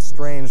bright,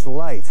 strange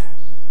light.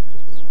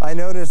 I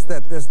noticed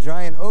that this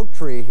giant oak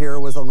tree here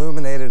was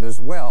illuminated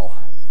as well.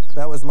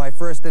 That was my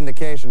first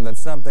indication that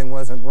something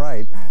wasn't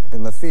right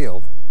in the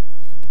field.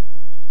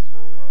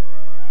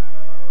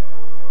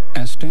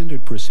 As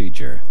standard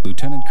procedure,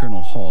 Lieutenant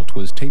Colonel Halt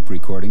was tape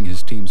recording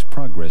his team's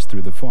progress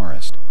through the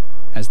forest.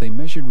 As they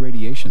measured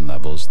radiation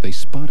levels, they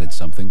spotted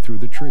something through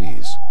the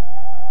trees.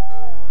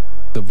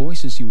 The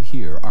voices you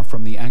hear are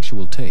from the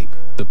actual tape.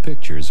 The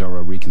pictures are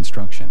a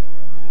reconstruction.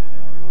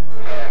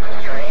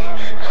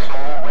 Strange,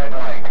 small red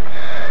light.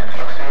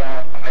 Looks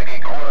about maybe a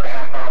quarter to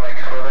half mile,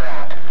 maybe further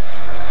out.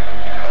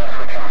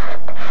 Switch off.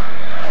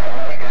 The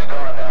light is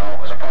gone now. It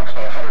was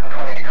approximately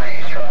 120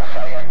 degrees from the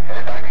fire. Is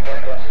it back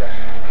again? Yes, sir.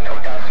 Go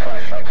down the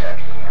flashlight, sir.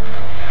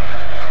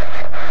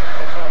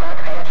 Let's go back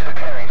to the edge of the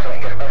clearing so we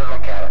can get a better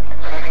look at it.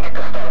 See if you can get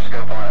the star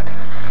scope on it.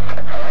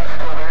 The light's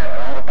still there, and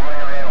all the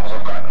barnyard animals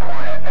have gotten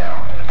quiet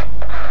now.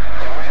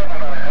 So we're heading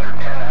about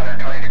 110,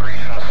 120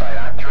 degrees from the site.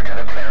 I'm through to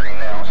the clearing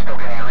now. Still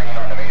getting a reading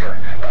on the meter.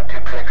 About 2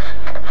 clicks.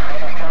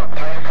 Maybe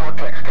 3 to 4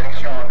 clicks, getting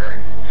stronger.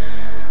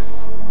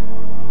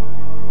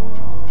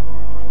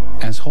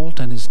 As Halt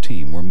and his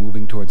team were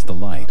moving towards the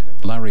light,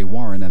 Larry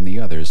Warren and the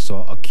others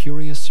saw a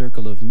curious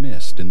circle of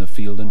mist in the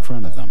field in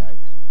front of them.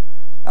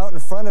 Out in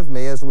front of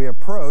me, as we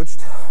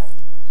approached,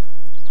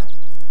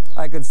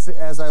 I could see,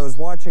 as I was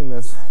watching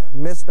this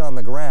mist on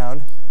the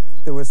ground,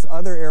 there was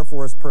other Air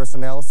Force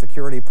personnel,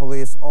 security,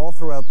 police, all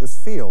throughout this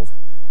field.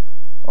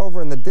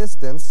 Over in the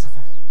distance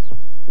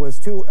was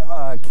 2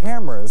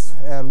 cameras,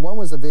 and one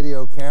was a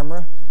video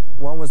camera,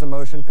 one was a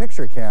motion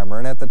picture camera,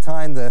 and at the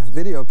time the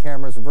video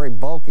cameras were very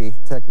bulky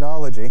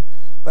technology,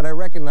 but I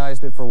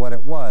recognized it for what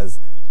it was.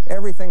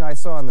 Everything I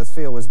saw in this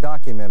field was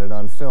documented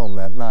on film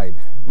that night,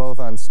 both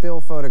on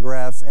still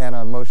photographs and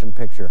on motion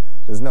picture.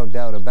 There's no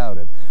doubt about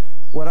it.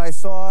 What I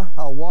saw,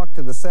 I'll walk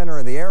to the center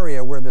of the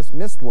area where this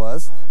mist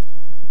was.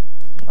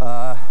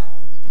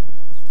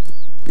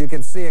 You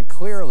can see it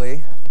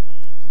clearly.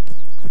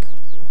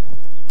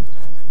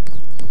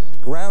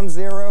 Ground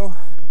zero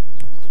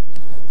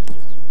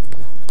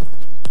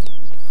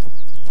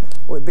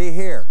would be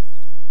here.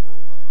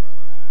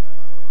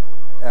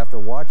 After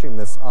watching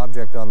this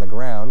object on the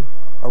ground,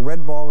 a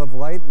red ball of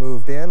light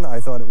moved in. I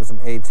thought it was an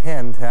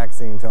A-10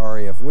 taxiing to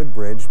RAF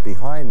Woodbridge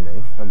behind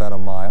me, about a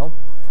mile.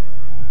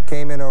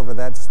 Came in over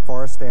that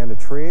far stand of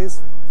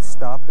trees,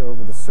 stopped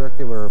over the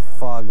circular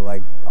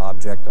fog-like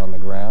object on the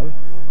ground,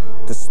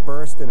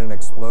 dispersed in an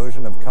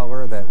explosion of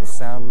color that was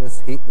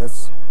soundless,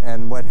 heatless,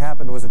 and what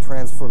happened was a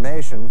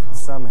transformation,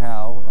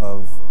 somehow,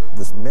 of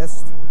this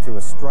mist to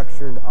a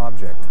structured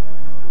object.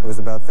 It was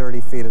about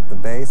 30 feet at the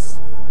base,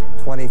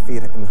 20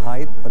 feet in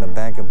height, and a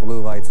bank of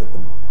blue lights at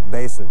the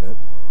base of it,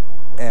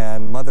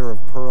 and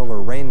mother-of-pearl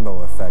or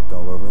rainbow effect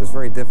all over. It was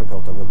very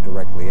difficult to look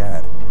directly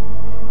at.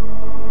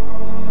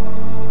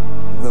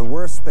 The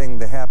worst thing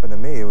to happen to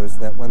me was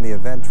that when the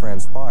event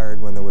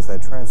transpired, when there was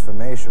that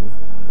transformation,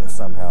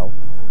 somehow,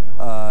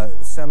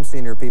 some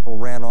senior people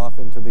ran off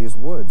into these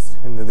woods,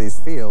 into these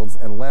fields,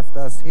 and left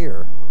us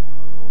here.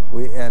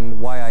 And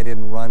why I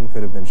didn't run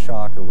could have been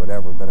shock or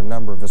whatever, but a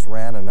number of us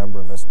ran, a number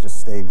of us just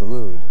stayed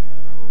glued.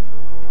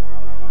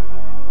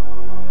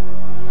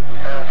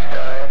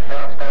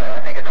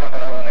 I think it's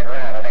something on the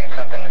ground. I think it's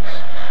something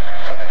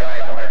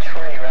died on a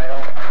tree right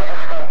over.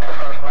 It's not the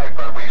first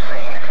nightbird we've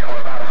seen.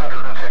 We're about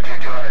 150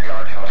 or 200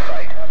 yards from the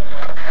site.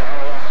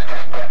 Everything else is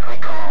just deathly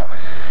calm.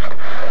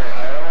 There's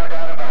no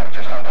doubt about it.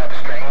 There's some type of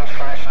strange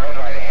flashing red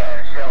light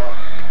ahead. It's yellow.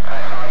 I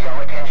saw a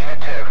yellow tinge in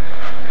it too.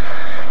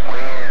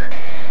 Weird.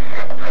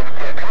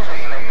 It appears to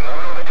be maybe moving a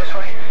little bit this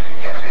way.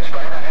 Yes, it's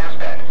right on half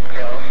bend.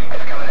 Yellow.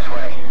 It's coming this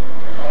way.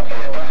 It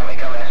is definitely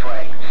coming this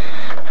way.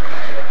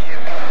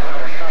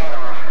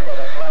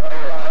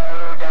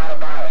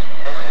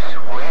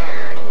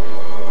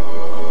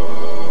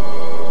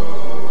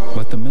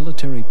 But the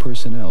military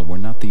personnel were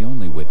not the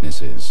only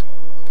witnesses.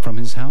 From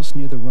his house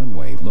near the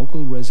runway,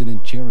 local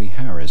resident Jerry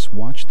Harris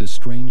watched the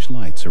strange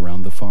lights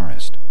around the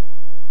forest.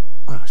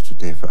 I stood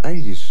there for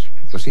ages.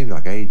 It seemed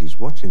like ages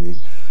watching this.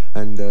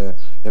 And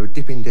they were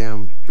dipping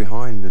down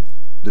behind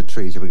the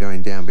trees. They were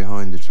going down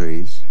behind the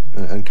trees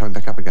and coming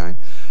back up again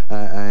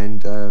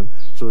and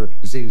sort of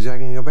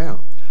zigzagging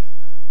about.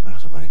 And I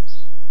thought, well,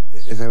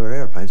 if they were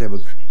airplanes, they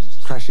would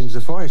crash into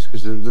the forest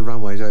because the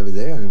runway's over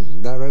there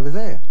and they're over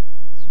there.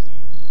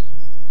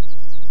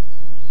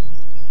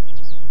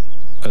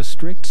 A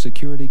strict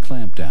security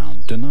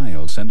clampdown,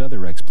 denials, and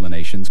other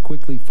explanations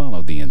quickly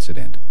followed the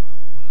incident.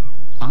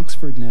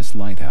 Oxford Ness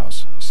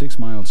Lighthouse, 6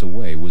 miles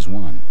away, was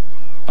one.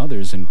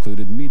 Others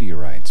included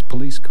meteorites,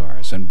 police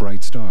cars, and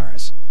bright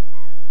stars.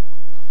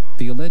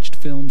 The alleged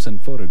films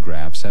and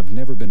photographs have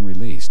never been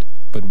released,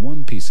 but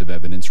one piece of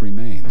evidence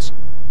remains: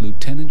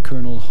 Lieutenant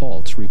Colonel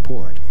Halt's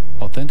report,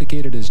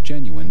 authenticated as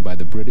genuine by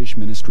the British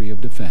Ministry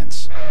of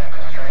Defense.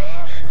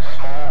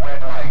 Small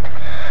red light.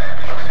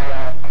 You'll see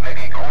out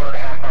maybe a quarter to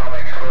half mile,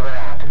 maybe further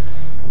out.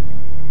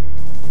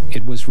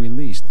 It was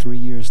released 3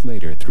 years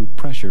later through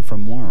pressure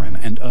from Warren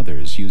and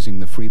others using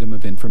the Freedom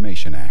of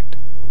Information Act.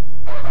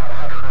 We're about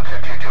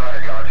 150 or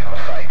 200 yards from the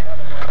site.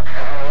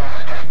 Everyone else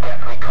is just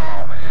deathly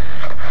calm.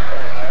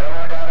 There's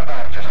no doubt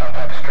about it. Just some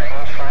type of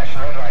strange flashing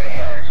red light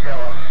ahead. It's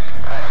yellow.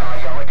 I saw a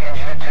yellow tinge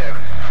in it too.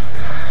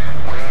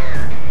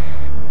 Weird.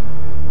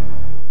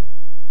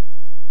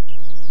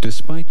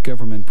 Despite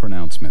government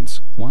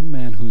pronouncements, one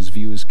man whose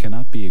views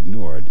cannot be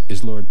ignored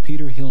is Lord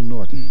Peter Hill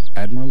Norton,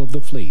 Admiral of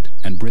the Fleet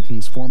and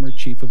Britain's former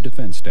Chief of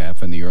Defence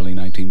Staff in the early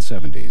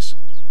 1970s.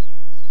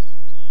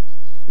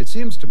 It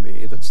seems to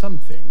me that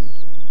something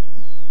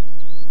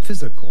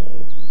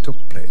physical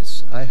took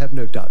place. I have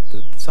no doubt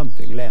that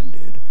something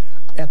landed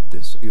at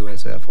this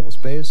U.S. Air Force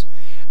base,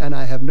 and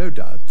I have no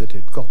doubt that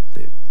it got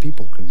the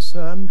people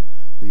concerned,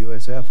 the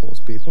U.S. Air Force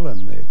people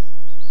and the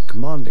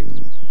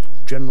commanding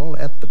general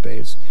at the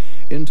base,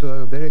 into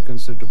a very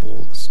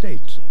considerable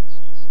state.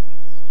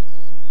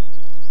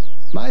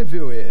 My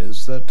view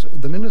is that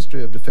the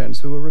Ministry of Defense,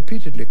 who were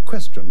repeatedly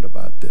questioned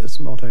about this,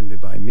 not only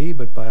by me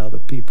but by other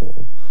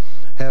people,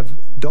 have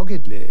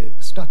doggedly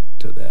stuck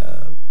to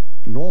their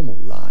normal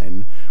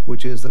line,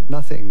 which is that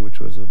nothing which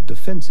was of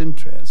defense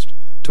interest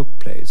took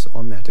place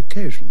on that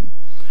occasion.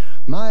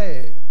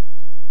 My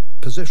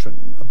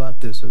position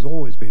about this has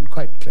always been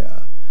quite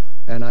clear,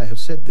 and I have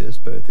said this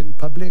both in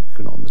public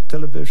and on the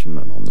television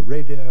and on the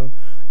radio,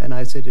 and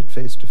I said it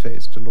face to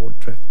face to Lord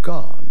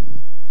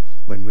Trefgarne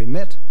when we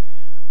met.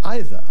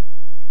 Either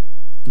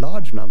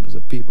large numbers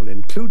of people,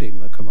 including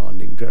the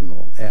commanding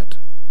general at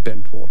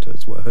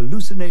Bentwaters, were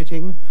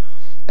hallucinating,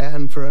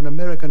 and for an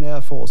American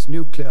Air Force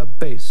nuclear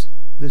base,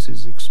 this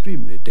is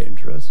extremely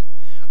dangerous,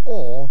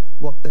 or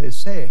what they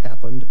say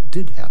happened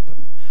did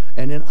happen.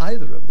 And in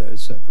either of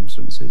those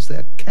circumstances,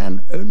 there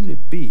can only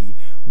be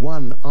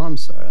one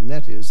answer, and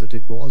that is that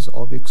it was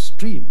of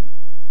extreme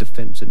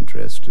defense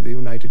interest to the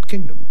United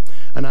Kingdom.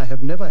 And I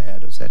have never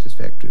had a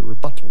satisfactory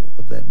rebuttal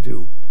of that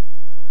view.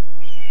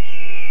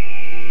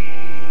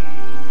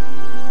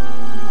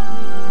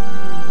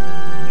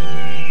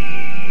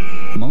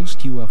 Most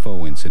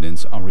UFO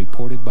incidents are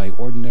reported by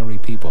ordinary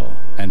people,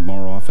 and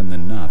more often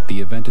than not,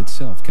 the event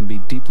itself can be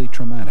deeply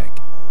traumatic.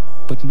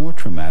 But more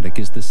traumatic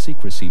is the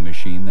secrecy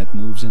machine that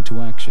moves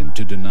into action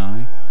to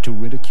deny, to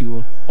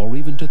ridicule, or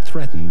even to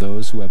threaten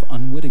those who have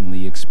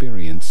unwittingly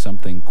experienced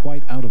something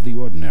quite out of the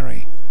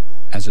ordinary,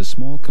 as a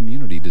small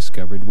community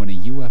discovered when a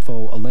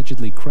UFO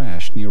allegedly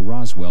crashed near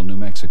Roswell, New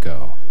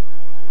Mexico.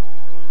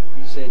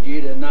 He said,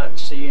 "You did not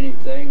see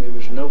anything. There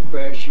was no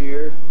crash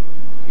here.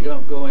 You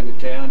don't go into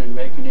town and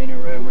making any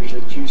rumors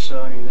that you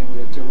saw anything,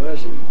 that there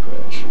was any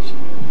crashes."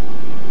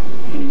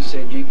 And he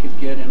said you could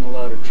get in a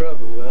lot of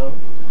trouble. Well,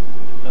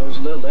 I was a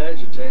little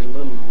agitated, a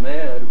little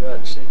mad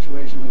about the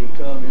situation when he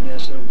called me an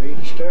SOB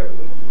to start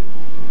with.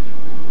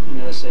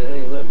 And I said,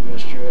 "Hey, look,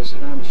 mister," I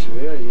said, "I'm a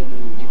civilian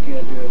and you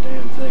can't do a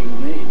damn thing to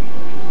me."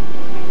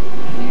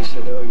 And he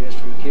said, "Oh, yes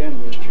we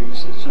can, mister." He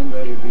said,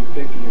 "Somebody will be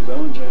picking your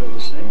bones out of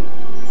the sand."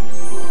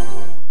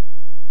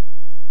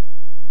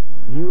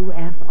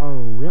 UFO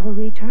will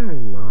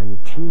return on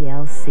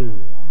TLC.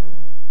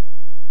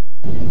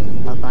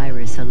 A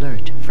virus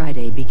alert,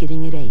 Friday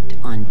beginning at 8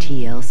 on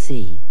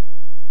TLC.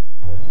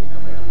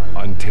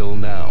 Until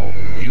now,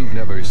 you've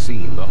never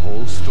seen the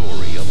whole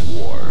story of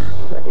war.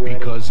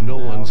 Because no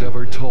one's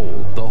ever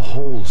told the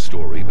whole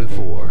story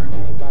before.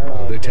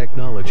 The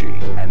technology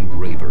and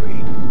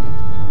bravery.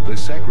 The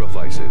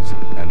sacrifices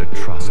and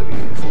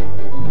atrocities.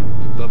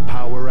 The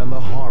power and the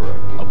horror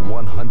of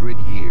 100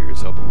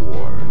 years of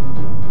war.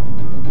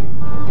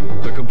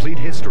 The complete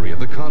history of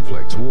the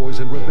conflicts, wars,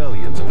 and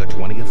rebellions of the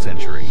 20th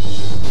century.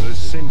 The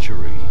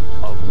century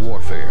of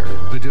warfare.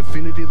 The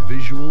definitive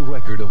visual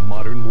record of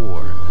modern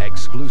war,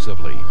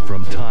 exclusively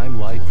from Time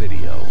Life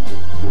Video.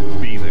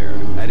 Be there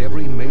at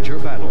every major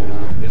battle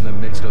in the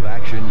midst of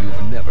action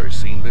you've never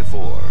seen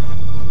before.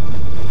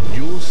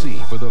 You'll see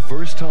for the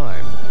first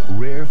time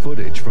rare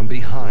footage from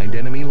behind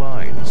enemy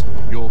lines.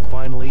 You'll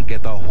finally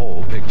get the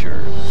whole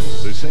picture.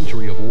 The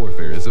Century of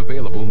Warfare is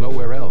available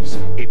nowhere else.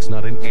 It's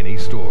not in any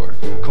store.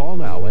 Call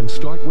now and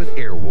start with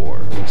Air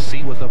War.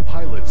 See what the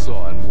pilots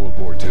saw in World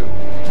War II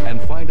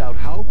and find out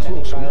how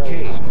close we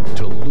came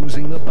to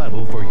losing the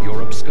battle for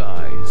Europe's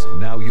skies.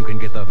 Now you can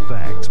get the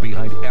facts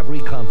behind every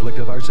conflict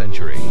of our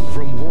century.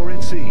 From war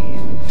at sea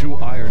to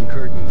Iron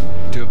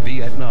Curtain to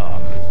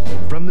Vietnam.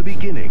 From the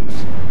beginnings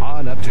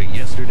on up To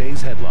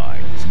yesterday's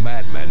headlines,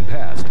 madmen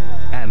past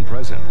and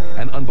present,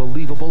 and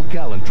unbelievable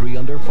gallantry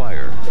under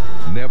fire.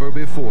 Never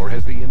before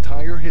has the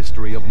entire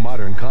history of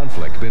modern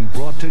conflict been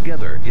brought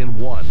together in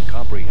one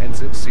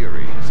comprehensive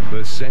series.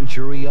 The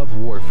Century of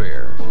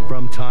Warfare,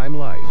 from Time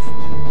Life.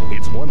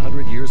 It's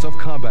 100 years of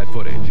combat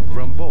footage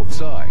from both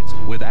sides,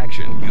 with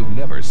action you've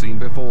never seen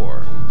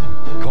before.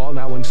 Call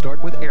now and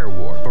start with Air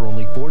War for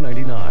only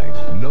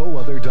 $4.99. No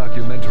other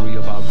documentary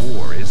about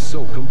war is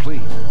so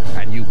complete,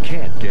 and you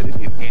can't get it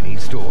in any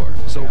store.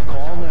 So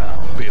call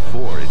now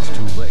before it's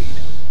too late.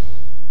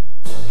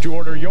 To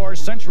order your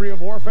Century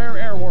of Warfare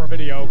Air War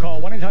video,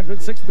 call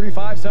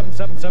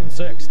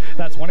 1-800-635-7776.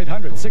 That's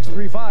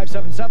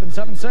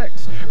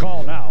 1-800-635-7776.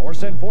 Call now or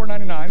send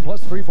 $4.99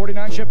 plus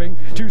 $3.49 shipping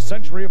to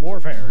Century of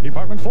Warfare,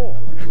 Department 4,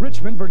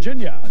 Richmond,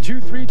 Virginia,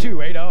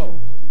 23280.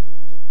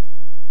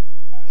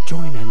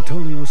 Join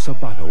Antonio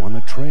Sabato on the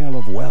trail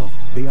of wealth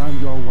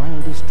beyond your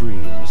wildest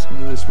dreams.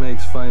 This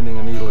makes finding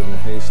a needle in the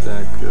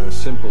haystack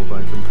simple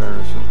by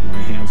comparison.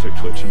 My hands are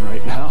twitching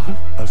right now.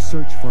 A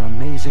search for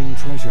amazing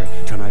treasure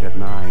tonight at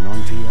 9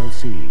 on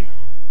TLC.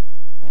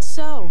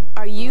 So,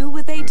 are you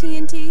with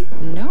AT&T?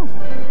 No.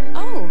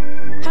 Oh,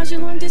 how's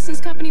your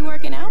long-distance company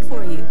working out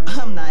for you?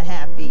 I'm not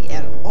happy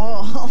at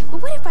all.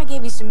 But what if I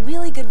gave you some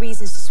really good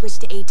reasons to switch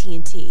to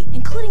AT&T,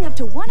 including up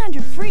to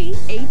 100 free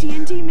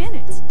AT&T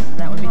minutes?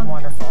 That would be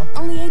wonderful.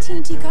 Only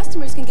AT&T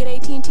customers can get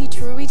AT&T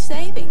True Reach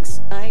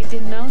savings. I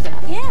didn't know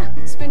that. Yeah,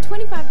 spend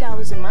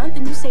 $25 a month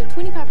and you save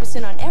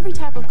 25% on every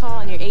type of call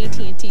on your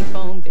AT&T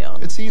phone bill.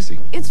 It's easy.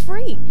 It's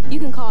free. You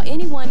can call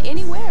anyone,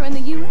 anywhere in the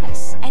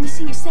U.S. And you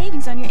see your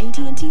savings on your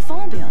AT&T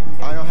phone bill.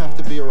 I don't have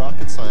to be a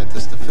rocket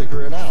scientist to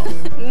figure it out.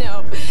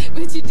 No,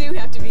 but you do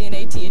have to be an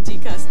AT&T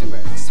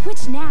customer.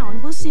 Switch now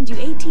and we'll send you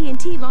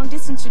AT&T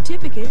long-distance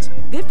certificates,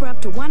 good for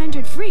up to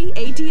 100 free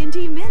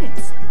AT&T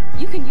minutes.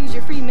 You can use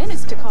your free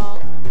minutes to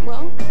call,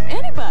 well,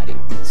 anybody.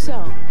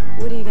 So,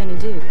 what are you gonna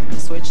do?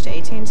 Switch to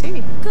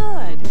AT&T.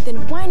 Good.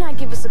 Then why not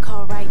give us a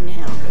call right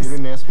now? You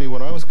didn't ask me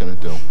what I was gonna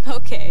do.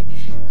 Okay.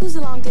 Who's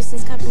the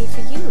long-distance company for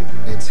you?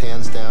 It's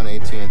hands down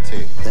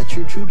AT&T. That's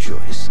your true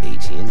choice,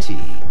 AT&T.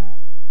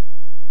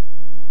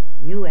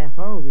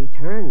 UFO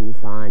returns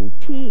on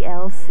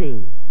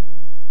TLC.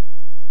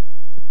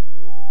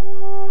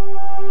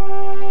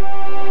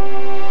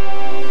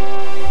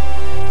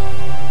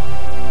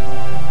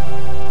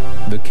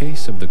 The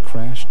case of the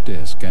crashed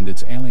disc and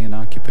its alien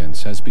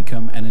occupants has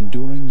become an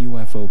enduring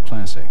UFO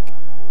classic.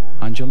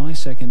 On July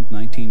 2,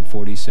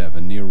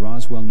 1947, near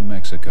Roswell, New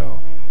Mexico,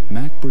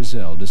 Mac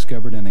Brazel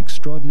discovered an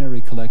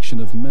extraordinary collection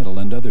of metal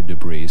and other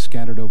debris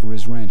scattered over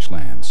his ranch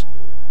lands.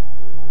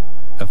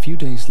 A few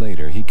days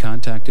later, he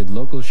contacted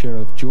local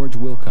Sheriff George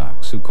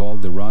Wilcox, who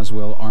called the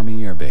Roswell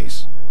Army Air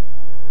Base.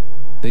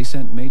 They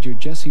sent Major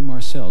Jesse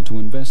Marcel to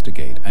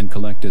investigate and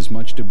collect as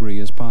much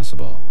debris as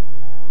possible.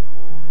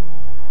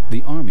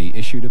 The Army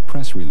issued a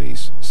press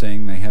release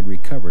saying they had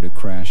recovered a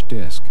crashed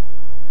disc.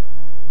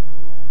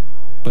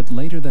 But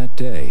later that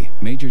day,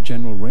 Major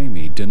General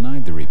Ramey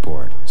denied the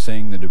report,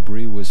 saying the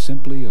debris was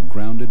simply a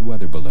grounded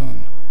weather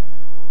balloon.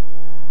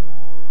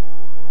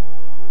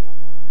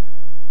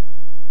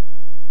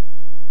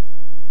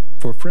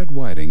 For Fred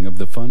Whiting of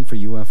the Fund for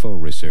UFO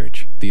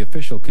Research, the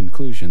official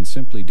conclusion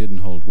simply didn't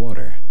hold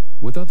water.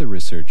 With other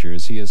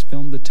researchers, he has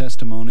filmed the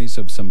testimonies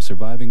of some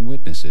surviving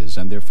witnesses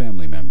and their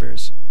family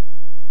members.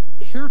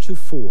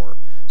 Heretofore,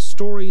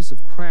 stories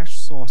of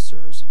crashed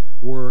saucers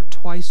were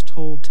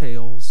twice-told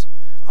tales.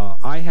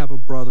 I have a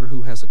brother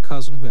who has a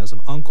cousin who has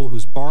an uncle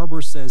whose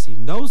barber says he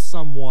knows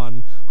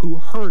someone who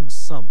heard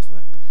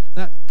something.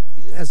 That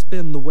has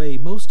been the way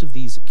most of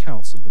these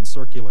accounts have been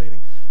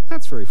circulating.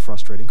 That's very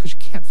frustrating because you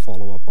can't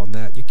follow up on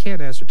that. You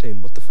can't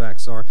ascertain what the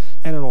facts are,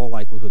 and in all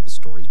likelihood the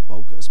story's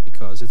bogus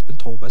because it's been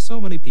told by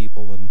so many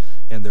people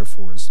and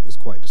therefore is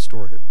quite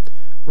distorted.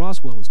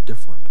 Roswell is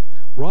different.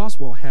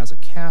 Roswell has a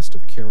cast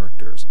of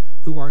characters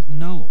who are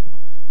known,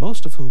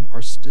 most of whom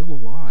are still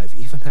alive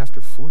even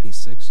after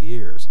 46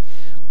 years,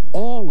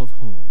 all of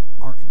whom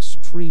are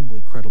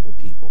extremely credible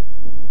people.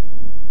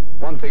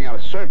 One thing I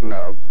was certain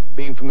of,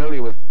 being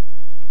familiar with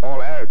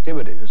all air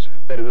activities,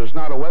 that it was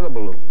not a weather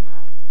balloon,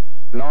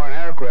 nor an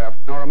aircraft,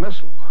 nor a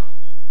missile.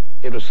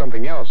 It was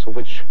something else of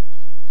which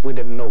we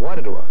didn't know what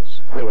it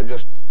was. There were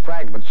just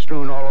fragments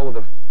strewn all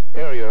over the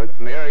area,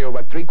 an area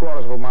about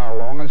 3/4 of a mile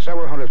long and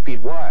several hundred feet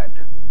wide.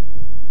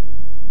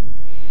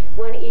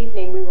 One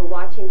evening we were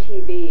watching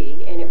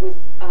TV, and it was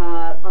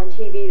on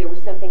TV there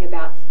was something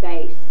about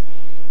space.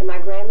 And my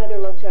grandmother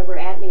looked over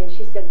at me and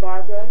she said,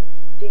 "Barbara,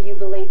 do you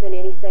believe in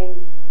anything,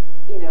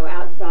 you know,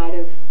 outside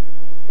of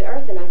the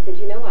earth?" And I said,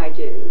 "You know I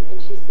do."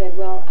 And she said,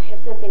 "Well, I have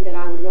something that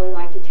I would really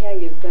like to tell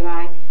you, but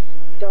I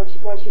don't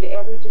want you to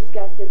ever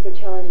discuss this or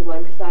tell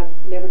anyone because I've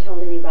never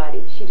told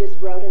anybody." She just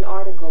wrote an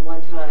article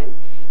one time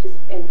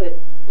and put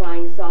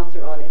flying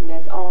saucer on it, and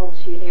that's all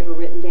she had ever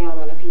written down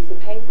on a piece of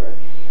paper.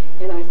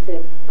 And I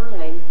said,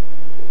 "Fine,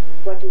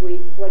 what do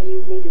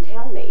you need to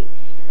tell me?"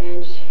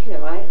 And she, you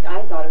know,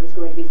 I thought it was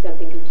going to be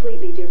something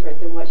completely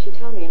different than what she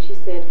told me. And she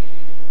said,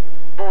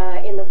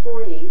 in the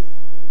 40s,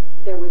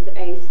 there was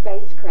a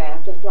spacecraft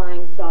spacecraft, a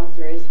flying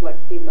saucer is what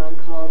Big Mom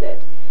called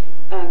it,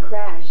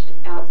 crashed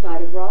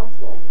outside of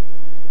Roswell.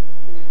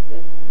 And I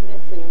said,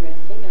 that's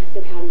interesting. I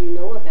said, how do you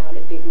know about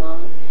it, Big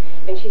Mom?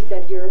 And she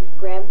said, your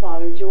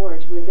grandfather,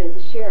 George, was as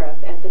a sheriff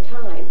at the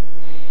time.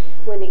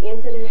 When the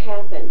incident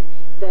happened,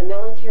 the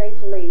military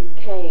police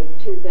came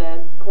to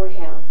the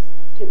courthouse,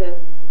 to the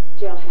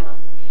jailhouse,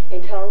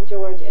 and told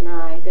George and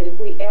I that if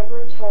we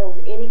ever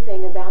told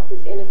anything about this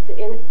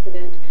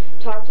incident,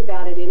 talked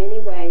about it in any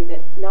way,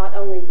 that not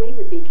only we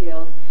would be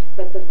killed,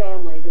 but the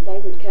family, that they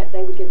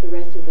would get the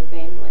rest of the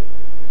family.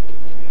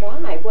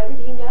 Why? What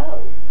did he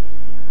know?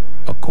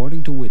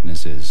 According to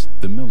witnesses,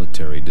 the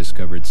military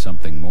discovered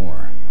something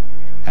more.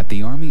 At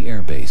the Army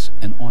Air Base,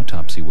 an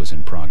autopsy was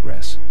in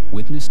progress,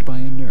 witnessed by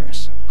a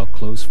nurse, a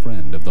close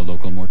friend of the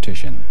local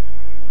mortician.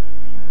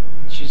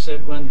 She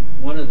said when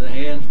one of the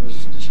hands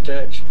was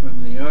detached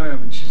from the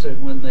arm, and she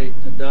said when the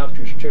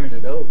doctors turned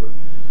it over,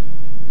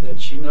 that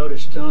she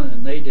noticed on it,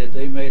 and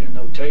they made a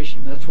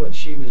notation. That's what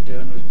she was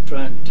doing, was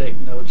trying to take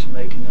notes and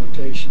making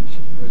notations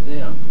for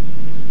them.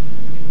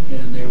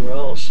 And they were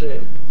all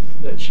sick.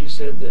 But she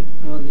said that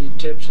on the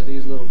tips of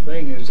these little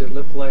fingers, it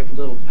looked like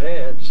little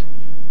pads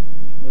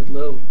with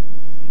little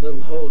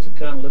holes that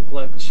kind of looked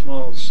like a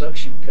small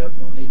suction cup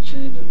on each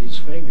end of these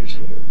fingers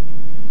here.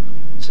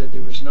 It said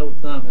there was no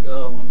thumb at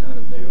all on none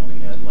of them. They only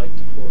had like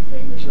the 4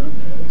 fingers on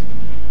there.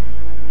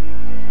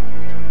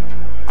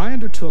 I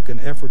undertook an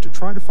effort to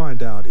try to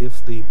find out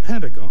if the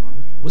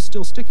Pentagon was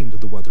still sticking to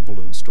the weather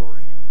balloon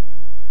story.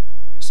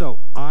 So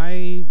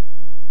I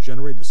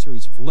generated a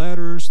series of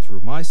letters through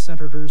my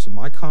senators and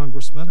my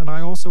congressmen, and I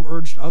also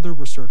urged other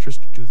researchers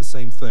to do the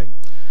same thing.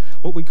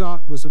 What we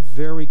got was a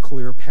very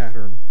clear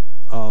pattern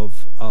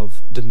of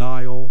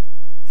denial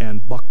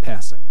and buck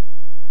passing.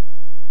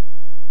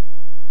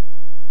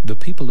 The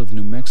people of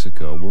New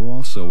Mexico were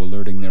also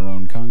alerting their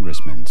own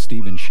congressman,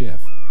 Stephen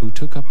Schiff, who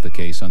took up the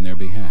case on their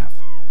behalf.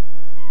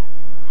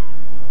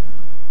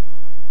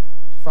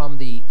 From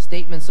the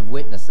statements of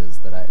witnesses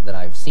that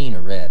I've seen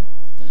or read,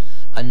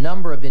 a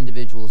number of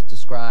individuals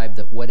described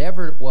that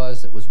whatever it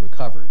was that was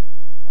recovered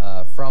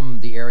from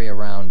the area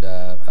around,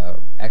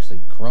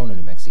 actually Corona,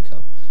 New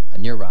Mexico,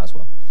 near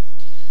Roswell,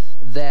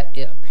 that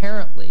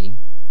apparently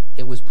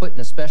it was put in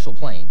a special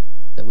plane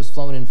that was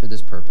flown in for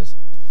this purpose,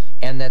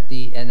 and that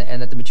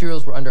the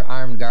materials were under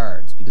armed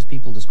guards, because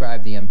people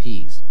described the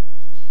MPs.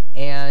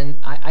 And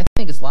I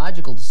think it's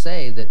logical to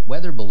say that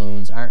weather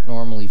balloons aren't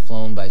normally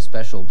flown by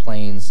special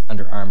planes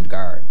under armed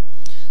guard.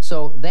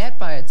 So that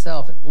by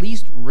itself at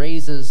least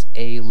raises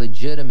a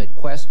legitimate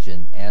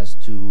question as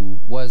to,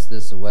 was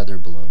this a weather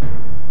balloon?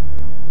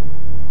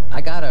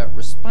 I got a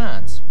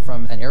response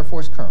from an Air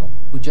Force colonel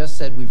who just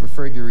said, we've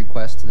referred your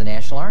request to the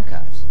National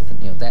Archives.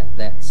 And, you know,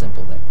 that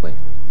simple, that quick.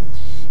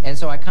 And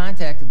so I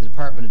contacted the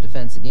Department of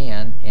Defense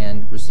again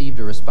and received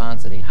a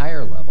response at a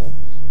higher level.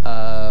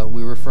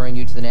 We're referring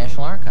you to the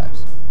National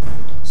Archives.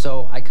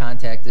 So I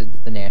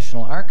contacted the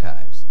National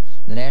Archives.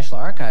 And the National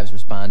Archives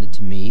responded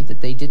to me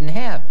that they didn't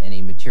have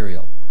any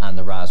material on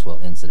the Roswell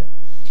incident.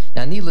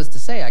 Now, needless to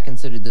say, I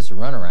considered this a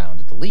runaround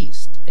at the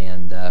least.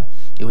 And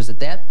it was at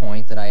that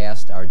point that I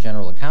asked our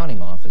General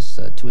Accounting Office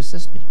to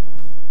assist me.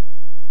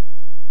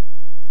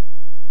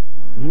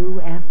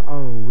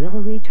 UFO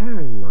will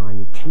return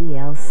on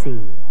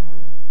TLC.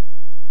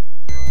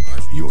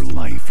 Your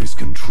life is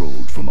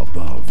controlled from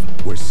above,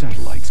 where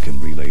satellites can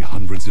relay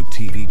hundreds of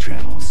TV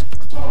channels.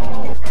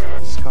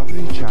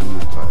 Discovery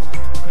Channel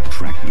Earth.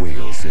 Track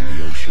whales in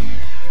the ocean.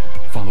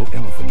 Follow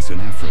elephants in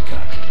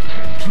Africa.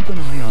 Keep an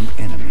eye on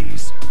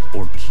enemies,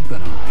 or keep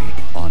an eye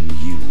on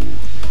you.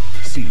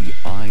 See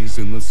Eyes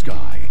in the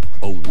Sky,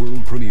 a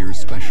world premiere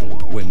special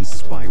when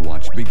Spy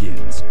Watch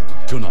begins.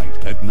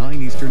 Tonight at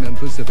 9 Eastern and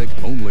Pacific,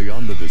 only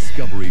on the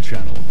Discovery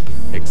Channel.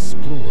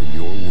 Explore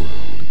your world.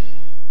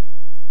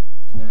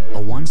 A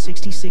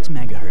 166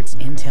 megahertz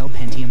Intel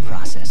Pentium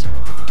processor,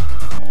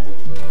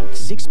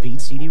 6-speed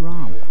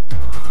CD-ROM,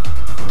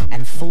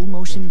 and full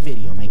motion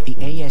video make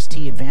the AST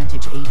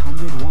Advantage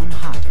 800 one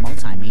hot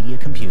multimedia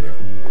computer.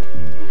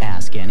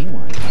 Ask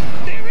anyone.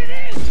 There it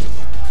is!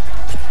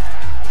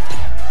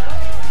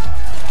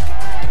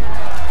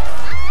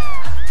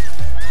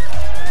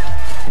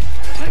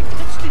 I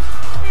touched it!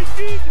 I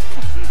did!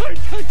 I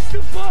touched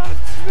the box,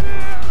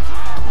 man!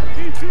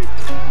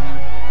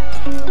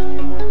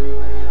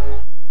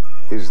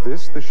 Is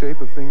this the shape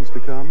of things to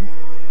come?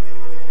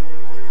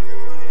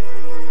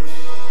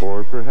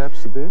 Or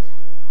perhaps this?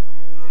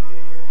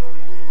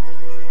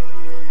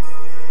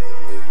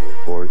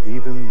 Or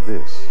even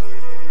this?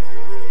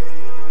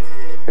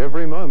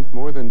 Every month,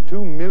 more than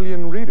 2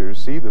 million readers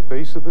see the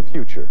face of the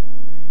future.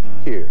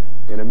 Here,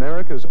 in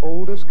America's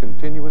oldest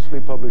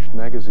continuously published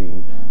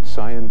magazine,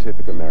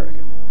 Scientific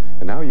American.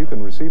 And now you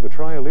can receive a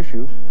trial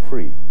issue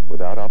free,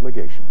 without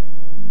obligation.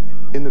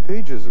 In the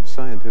pages of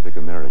Scientific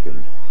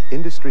American,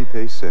 industry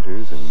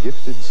pace-setters and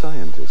gifted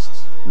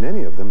scientists,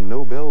 many of them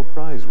Nobel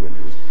Prize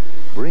winners,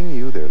 bring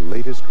you their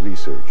latest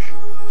research,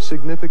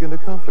 significant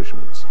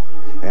accomplishments,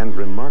 and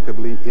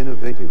remarkably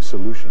innovative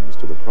solutions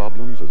to the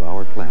problems of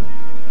our planet.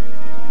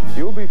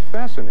 You'll be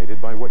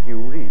fascinated by what you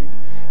read,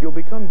 You'll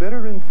become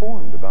better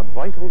informed about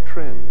vital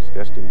trends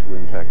destined to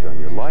impact on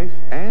your life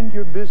and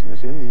your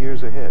business in the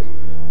years ahead.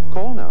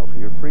 Call now for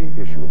your free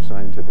issue of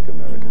Scientific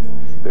American.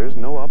 There's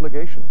no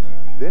obligation.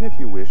 Then, if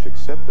you wish,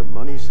 accept a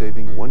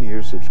money-saving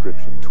one-year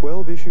subscription,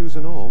 12 issues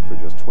in all for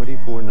just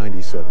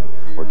 $24.97,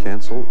 or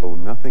cancel, owe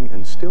nothing,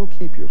 and still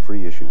keep your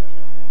free issue.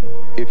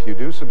 If you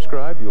do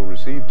subscribe, you'll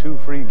receive 2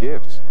 free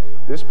gifts.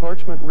 This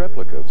parchment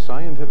replica of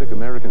Scientific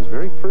American's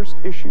very first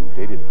issue,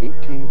 dated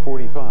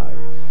 1845,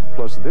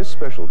 plus this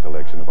special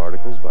collection of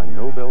articles by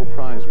Nobel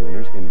Prize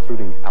winners,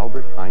 including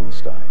Albert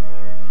Einstein.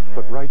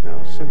 But right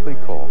now, simply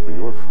call for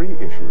your free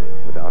issue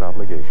without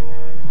obligation.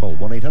 Call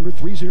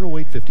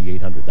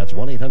 1-800-308-5800. That's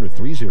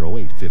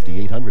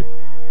 1-800-308-5800.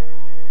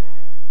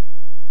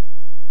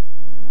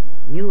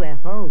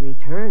 UFO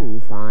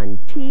returns on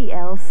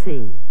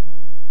TLC.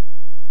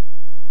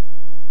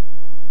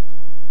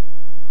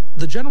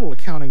 The General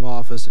Accounting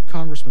Office, at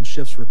Congressman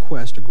Schiff's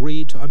request,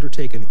 agreed to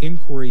undertake an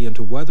inquiry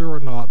into whether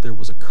or not there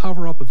was a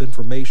cover-up of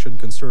information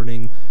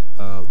concerning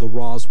the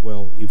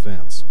Roswell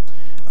events.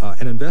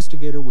 An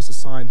investigator was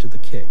assigned to the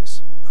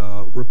case,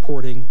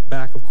 reporting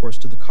back, of course,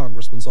 to the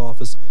Congressman's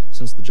office,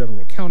 since the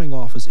General Accounting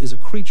Office is a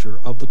creature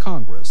of the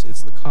Congress.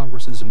 It's the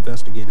Congress's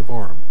investigative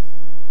arm.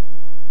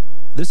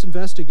 This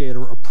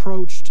investigator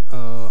approached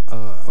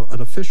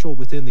an official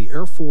within the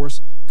Air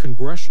Force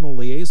Congressional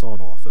Liaison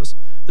Office,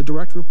 the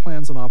Director of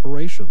Plans and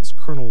Operations,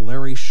 Colonel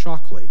Larry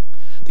Shockley.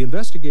 The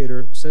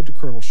investigator said to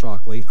Colonel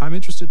Shockley, "I'm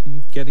interested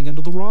in getting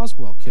into the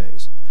Roswell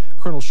case."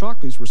 Colonel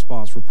Shockley's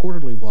response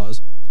reportedly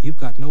was, "You've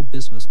got no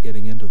business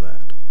getting into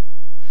that."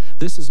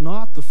 This is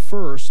not the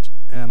first,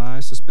 and I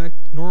suspect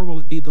nor will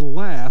it be the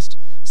last,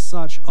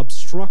 such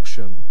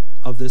obstruction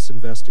of this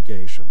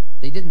investigation.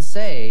 They didn't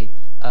say,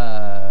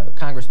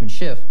 Congressman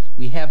Schiff,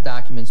 we have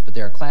documents, but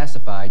they're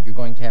classified. You're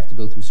going to have to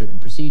go through certain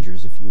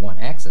procedures if you want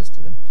access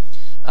to them.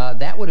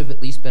 That would have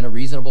at least been a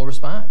reasonable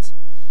response.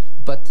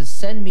 But to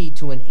send me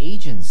to an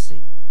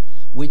agency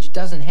which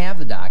doesn't have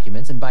the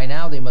documents, and by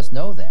now they must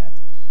know that,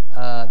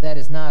 that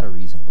is not a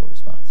reasonable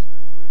response.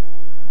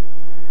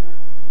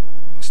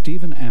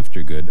 Stephen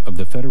Aftergood of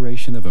the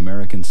Federation of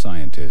American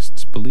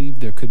Scientists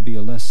believed there could be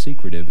a less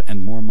secretive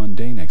and more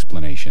mundane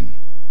explanation.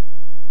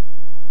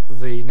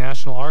 The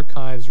National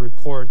Archives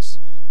reports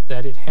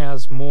that it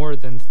has more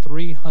than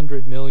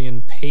 300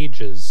 million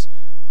pages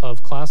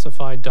of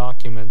classified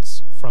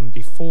documents from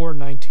before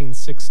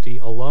 1960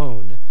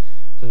 alone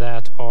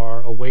that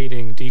are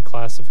awaiting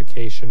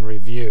declassification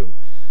review.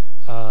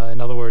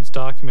 In other words,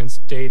 documents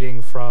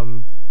dating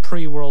from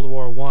pre-World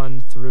War I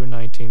through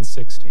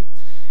 1960.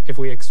 If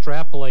we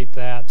extrapolate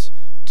that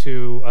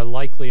to a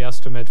likely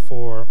estimate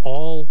for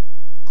all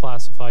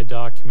classified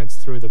documents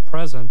through the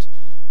present,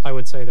 I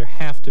would say there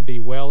have to be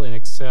well in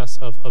excess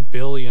of 1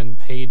 billion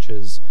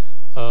pages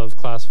of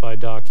classified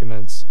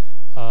documents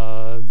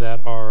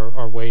that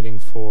are waiting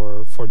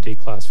for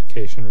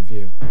declassification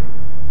review.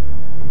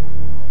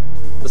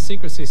 The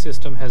secrecy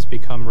system has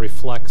become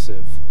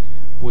reflexive.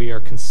 We are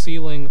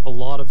concealing a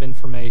lot of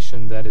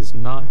information that is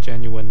not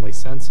genuinely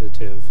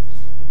sensitive,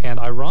 and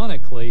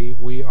ironically,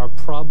 we are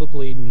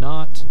probably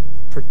not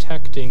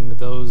protecting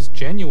those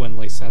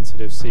genuinely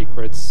sensitive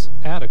secrets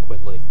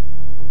adequately.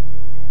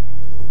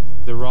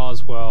 The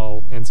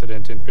Roswell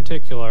incident in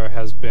particular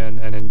has been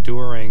an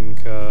enduring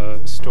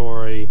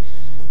story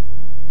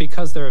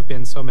because there have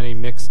been so many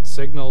mixed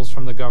signals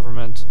from the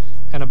government,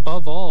 and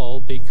above all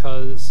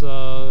because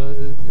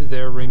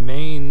there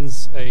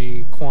remains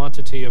a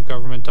quantity of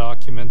government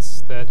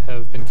documents that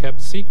have been kept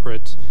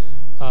secret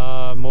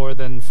more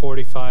than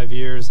 45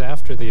 years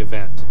after the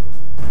event.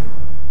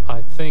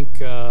 I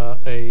think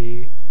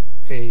a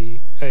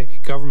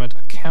government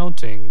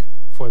accounting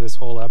for this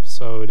whole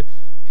episode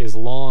is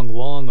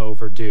long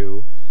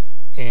overdue,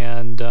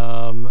 and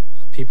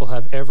people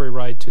have every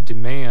right to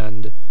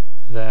demand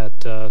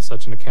that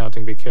such an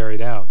accounting be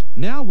carried out.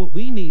 Now what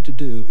we need to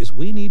do is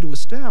we need to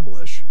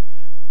establish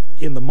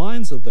in the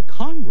minds of the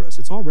Congress,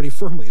 it's already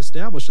firmly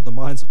established in the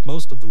minds of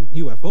most of the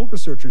UFO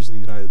researchers in the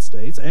United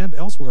States and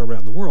elsewhere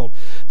around the world,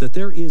 that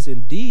there is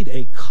indeed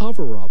a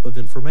cover-up of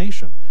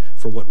information.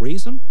 For what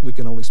reason? We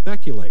can only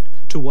speculate.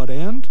 To what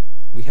end?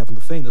 We haven't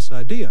the faintest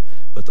idea.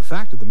 But the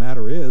fact of the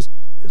matter is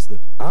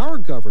that our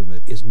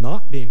government is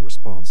not being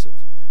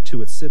responsive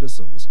to its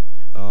citizens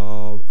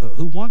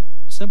who want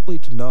simply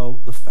to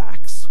know the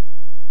facts.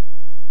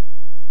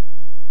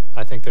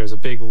 I think there's a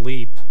big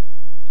leap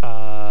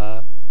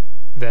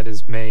that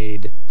is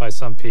made by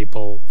some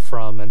people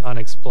from an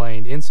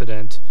unexplained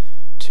incident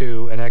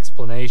to an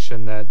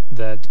explanation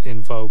that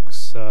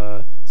invokes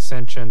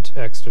sentient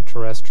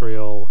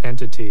extraterrestrial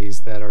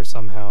entities that are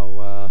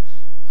somehow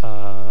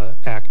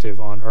active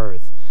on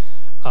Earth.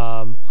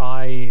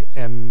 I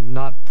am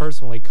not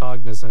personally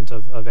cognizant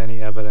of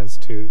any evidence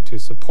to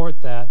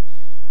support that,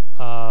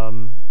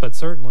 but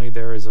certainly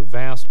there is a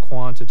vast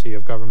quantity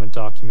of government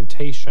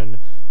documentation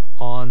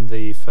on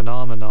the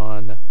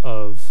phenomenon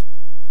of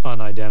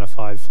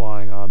unidentified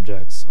flying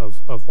objects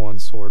of one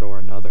sort or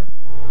another.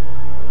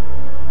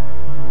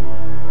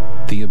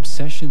 The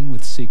obsession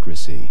with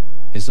secrecy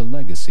is a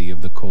legacy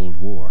of the Cold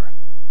War.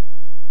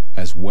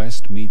 As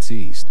West meets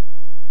East,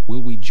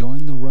 will we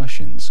join the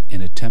Russians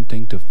in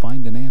attempting to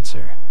find an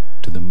answer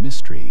to the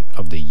mystery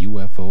of the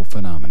UFO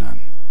phenomenon?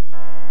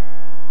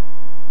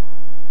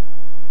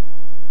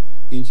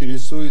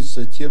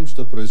 Интересуется тем,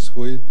 что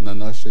происходит на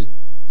нашей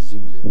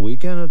земле. We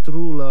cannot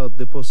rule out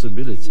the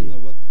possibility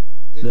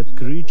that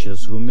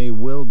creatures who may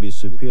well be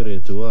superior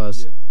to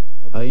us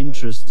are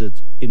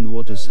interested in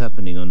what is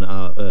happening on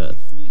our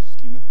Earth.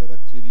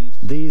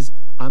 These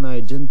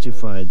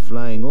unidentified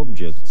flying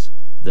objects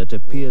that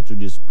appear to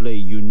display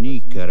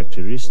unique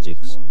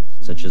characteristics,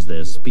 such as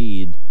their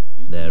speed,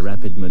 their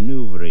rapid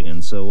maneuvering,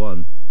 and so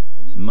on,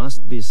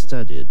 must be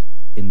studied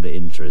in the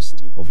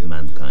interest of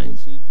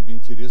mankind.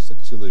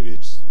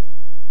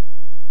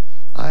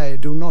 I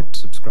do not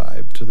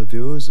subscribe to the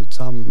views that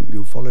some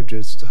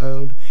ufologists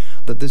hold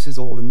that this is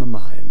all in the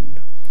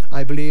mind.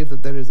 I believe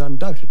that there is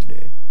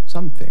undoubtedly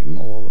something,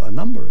 or a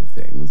number of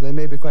things, they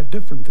may be quite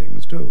different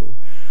things too,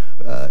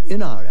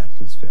 in our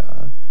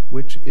atmosphere,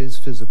 which is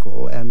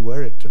physical, and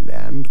were it to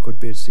land, could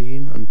be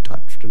seen and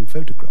touched and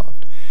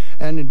photographed.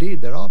 And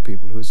indeed, there are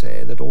people who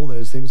say that all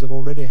those things have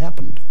already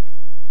happened.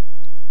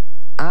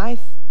 I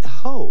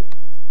hope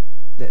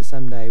that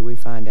someday we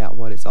find out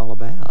what it's all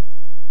about.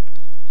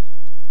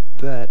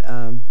 But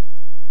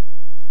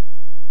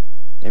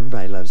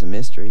everybody loves a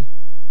mystery,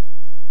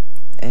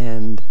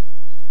 and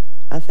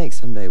I think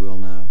someday we'll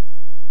know.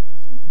 It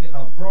seems to get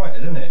like brighter,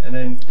 doesn't it? And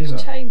then dimmer.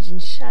 It's changing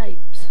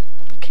shapes.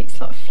 Like it's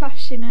like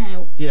flashing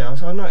out. Yeah,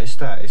 I noticed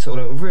that. It's sort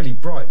of really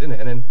bright, isn't it?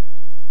 And then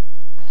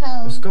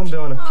it's gone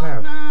behind a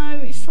cloud. Oh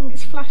no, it's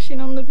something's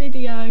flashing on the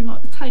video,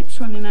 like the tape's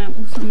running out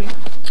or something.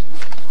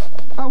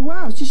 Oh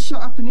wow, it's just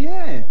shot up in the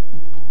air.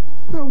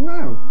 Oh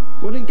wow,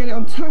 well, I didn't get it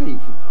on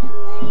tape.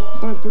 I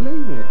don't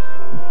believe it.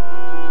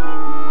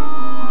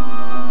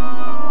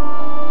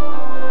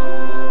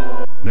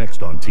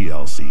 Next on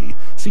TLC,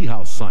 see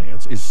how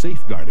science is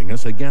safeguarding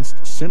us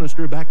against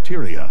sinister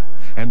bacteria,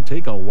 and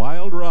take a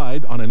wild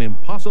ride on an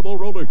impossible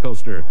roller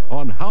coaster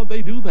on how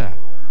they do that.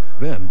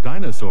 Then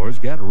dinosaurs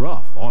get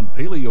rough on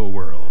Paleo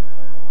World.